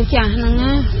នកគ្រូចាស់ហ្នឹង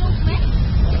ណា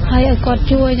ហើយឲ្យគាត់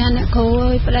ជួយថាអ្នកគ្រូ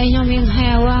អើយប្តីខ្ញុំមានហៅ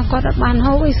គាត់អត់បាន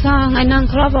ហូបអីសោះថ្ងៃហ្នឹង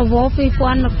គ្រាប់រវល់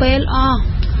 2000 មកពេលអស់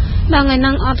ដល់ថ្ងៃហ្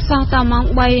នឹងអត់សោះតែម៉ោង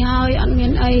 3ហើយអត់មា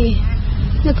នអី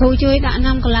អ្នកគ្រូជួយដាក់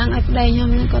ណាំកលាំងឲ្យប្តីខ្ញុំ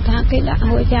គាត់ថាគេដាក់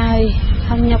ហួចចាយខ្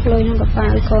ញុំញប់លុយក្នុងកប៉ា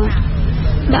ល់គាត់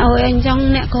ដាក់ឲ្យអញ្ចឹង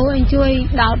អ្នកគ្រូអញជួយ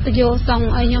ដោតទៅយកសង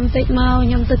ឲ្យខ្ញុំតិចមក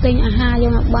ខ្ញុំទៅទិញអាហារយ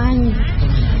កមកបាញ់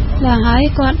ដល់ហើយ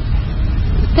គាត់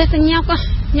តែទៅញ៉ាប់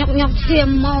ឈាម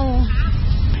មក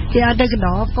គេអត់ទៅក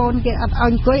ដោកូនគេអត់ឲ្យអ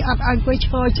ង្គុយឈ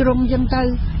រជ្រុំចឹងទៅ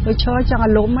ដូចឈរចង់អា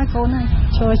លុំហើយកូនហើយ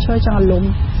ឈរចង់អាលុំ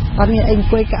អត់មានអីអង្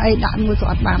គុយក៏អីដាក់មួយក៏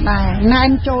អត់បានដែរណែន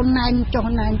ចូលណែនចុះ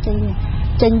ណែនចេ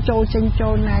ញចូ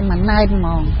លណែនមួយណែនហ្ម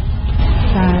ង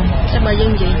តែបើយើ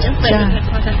ងនិយាយអញ្ចឹងពេល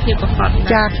គាត់ថាភាពប្រកប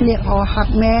ចាគ្នាហ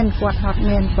ត់មែនគាត់ហត់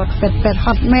មែនគាត់ពេតហ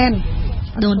ត់មែន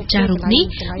ដូនចាស់រូបនេះ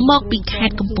មកពីខេ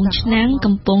ត្តកំពង់ឆ្នាំង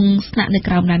កំពុងស្នាក់នៅ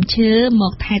ក្រោមដើមឈើម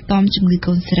កថែទាំជំងឺ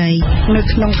កូនស្រីនៅ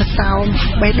ក្នុងកសោម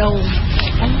បេះដូង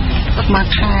មក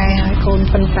ខែហើយកូន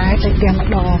ប៉ុន្តែទៅផ្ទះម្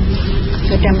ដង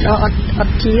អ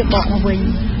ត់ជាបកមកវិញ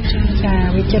ចា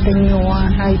វាចិត្តតែញ័រ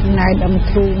ហើយណែដំ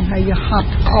គ្រូហើយយកហត់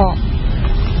អក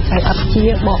ហើយអត់ជា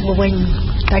បកមកវិញ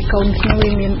តែកូនខ្ញុំ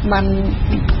វាមាន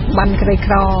បានក្រី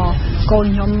ក្រកូន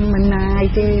ខ្ញុំមិនណាយ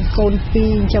ទេកូន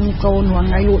2ចាំកូនរង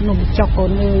ថ្ងៃលក់នំចុកកូ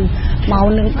នអើយមក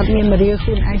នឹងអត់មានមរាខ្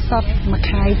លួនឯងសតមួយ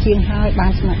ខែជាងហើយបា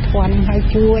នស្មាត់ធន់ហើយ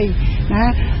ជួយណា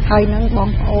ហើយនឹងបង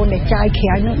ប្អូនដែលចាយក្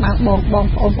រៅនឹងបានបង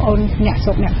ប្អូនអ្នកស្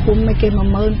រុកអ្នកភូមិគេ10000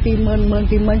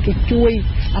 20000គេជួយ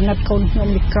អាណិតកូនខ្ញុំ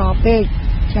វាក្រពេក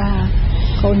ចា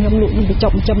ក កូនខ្ញុំលក់នឹងបញ្ច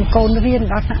ប់ចំកូនរៀន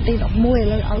ដល់ថ្នាក់ទី11ឥ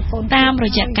ឡូវឲ្យកូនតាមរ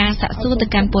យៈការសាកសួរទៅ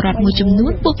កាន់ពលរដ្ឋមួយចំនួ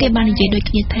នពួកគេបាននិយាយដូច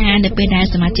គ្នាថានៅពេលដែល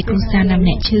សមាជិកគ្រួសារណាម្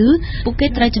នាក់ឈឺពួកគេ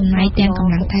ត្រូវចំណាយទាំងក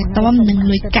ម្លាំងថែទាំនិង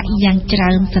លុយកាក់យ៉ាងច្រើ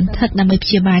នសន្ធឹកដើម្បីព្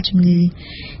យាបាលជំងឺ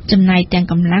ចំណាយទាំង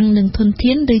កម្លាំងនិងធន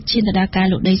ធានឬឈានទៅដល់ការ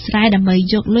លក់ដីស្រែដើម្បី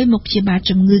យកលុយមកព្យាបាល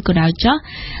ជំងឺក៏ដោយចុះ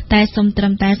តែសូមត្រឹ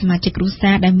មតែសមាជិកគ្រួ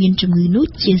សារដែលមានជំងឺនោះ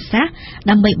ជាសះ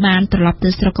ដើម្បីបានត្រឡប់ទៅ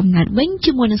ស្រុកកំណើតវិញ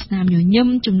ជាមួយនឹងស្នាមញញឹម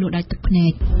ជំនួសដោយទឹកភ្នែ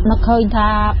កមកឃើញថា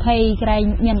ភ័យក្រែង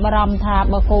មានបារម្ភថា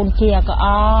បើកូនជាក៏អ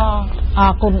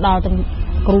រគុណដល់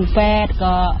គ្រូពេទ្យ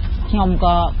ក៏ខ្ញុំ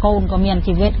ក៏កូនក៏មាន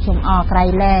ជីវិតខ្ញុំអរក្រៃ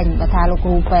លែងបើថាលោកគ្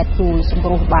រូពេទ្យជួយសង្គ្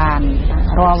រោះបាន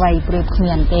រាល់អ្វីព្រៀបគ្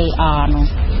មានទេនោះ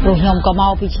ព្រោះខ្ញុំក៏ម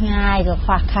កពីឆ្ងាយក៏ខ្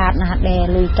វះខាតណាស់ដែរ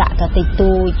លុយកាក់ក៏តិច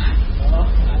តួច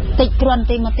តិចគ្រាន់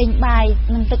តែមកទិញបាយ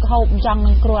នឹងទឹកហូបអញ្ចឹង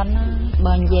នឹងគ្រាន់ណា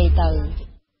បើនិយាយទៅ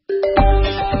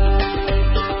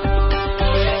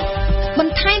ប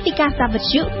ន្ថែមពីការស្ដាប់វិ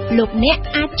ទ្យុលោកអ្នក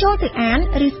អាចចូលទៅអាន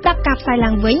ឬស្ដាប់ការផ្សាយឡើ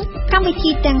ងវិញកម្មវិធី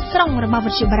ទាំងស្រុងរបស់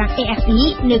វិទ្យុបារាំង AFE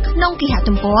នៅក្នុងគេហ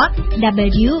ទំព័រ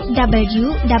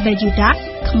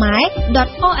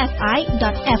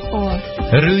www.khmer.ofi.fr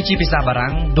ឬជាភាសាបារាំ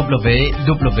ង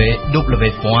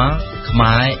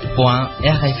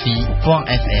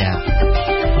www.khmer.rfi.fr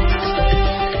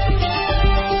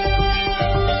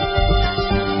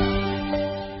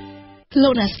លោ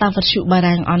កអ្នកស្ដាប់វិទ្យុបា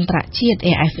រាំងអន្តរជាតិ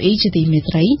AFE ជាទីមេ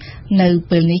ត្រីនៅ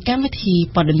ពេលនេះកម្មវិធី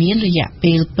ព័ត៌មានរយៈ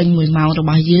ពេលពេញ1ម៉ោងរប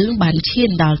ស់យើងបានឈាន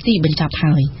ដល់ទីបញ្ចប់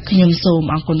ហើយខ្ញុំសូម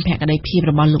អរគុណភក្ដីភាព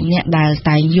របស់លោកអ្នកដែល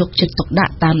តែងយកចិត្តទុកដា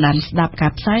ក់តាមដានស្ដាប់កា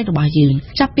រផ្សាយរបស់យើង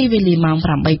ចាប់ពីវេលាម៉ោង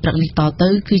 8 ព្រឹកនេះតទៅ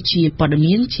គឺជាព័ត៌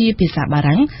មានជាភាសាបា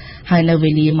រាំងហើយនៅវេ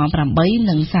លាម៉ោង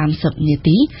 8:30 នា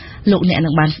ទីលោកអ្នកនឹ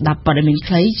ងបានស្ដាប់ព័ត៌មាន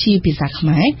ខ្លីជាភាសាខ្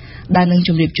មែរដែលនឹងជ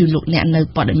ម្រាបជូនលោកអ្នកនៅ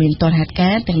ព័ត៌មានទាន់ហេតុ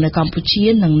ការណ៍ទាំងនៅកម្ពុជា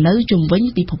និងនៅជុំវិញ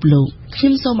ពិភពលោកខ្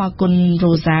ញុំសូមអរគុណ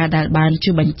រ៉ូសាដែលបានជួ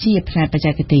យបញ្ជាផ្នែកបច្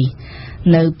ចេកទេស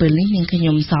នៅពេលនេះនាងខ្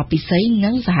ញុំសពិសីនិ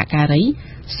ងសហការី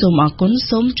សូមអរគុណ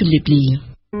សូមជម្រាបលា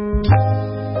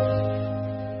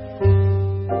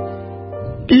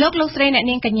លោកស្រីអ្នក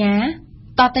នាងកញ្ញា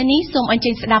តទៅនេះសូមអញ្ជើ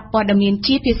ញស្ដាប់ព័ត៌មាន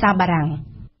ជាភាសាបារាំង